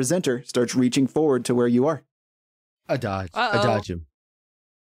 The presenter starts reaching forward to where you are. I dodge. Uh-oh. I dodge him.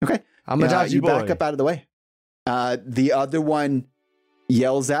 Okay. I'm a dodgy you boy. back up out of the way. The other one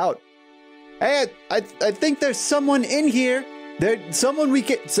yells out, "Hey, I think there's someone in here.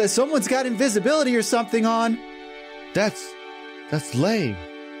 Someone's got invisibility or something on." That's lame.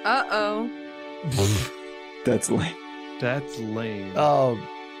 Uh-oh. That's lame. That's lame.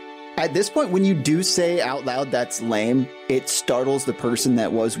 At this point, when you do say out loud, "That's lame," it startles the person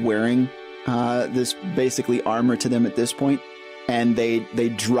that was wearing this basically armor to them at this point, and they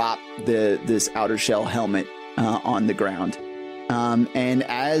drop this outer shell helmet on the ground. And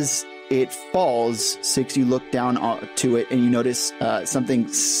as it falls, 6, you look down to it, and you notice something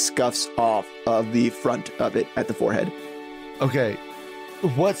scuffs off of the front of it at the forehead. Okay.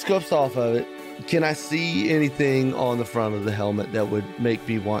 What scuffs off of it? Can I see anything on the front of the helmet that would make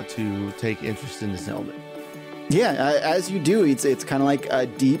me want to take interest in this helmet? Yeah, as you do, it's kind of like a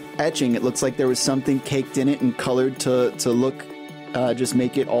deep etching. It looks like there was something caked in it and colored to look, just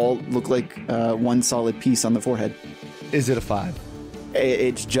make it all look like one solid piece on the forehead. Is it a 5?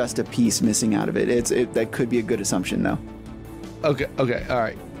 It's just a piece missing out of it. That could be a good assumption, though. Okay, all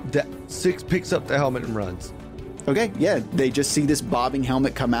right. That 6 picks up the helmet and runs. Okay, yeah, they just see this bobbing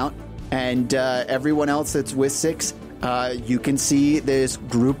helmet come out, and everyone else that's with 6, you can see this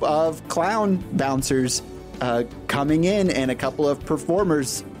group of clown bouncers coming in, and a couple of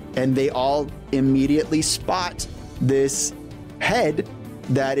performers, and they all immediately spot this head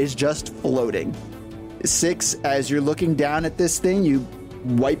that is just floating. 6, as you're looking down at this thing, you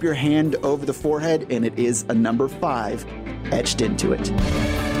wipe your hand over the forehead, and it is a number 5 etched into it.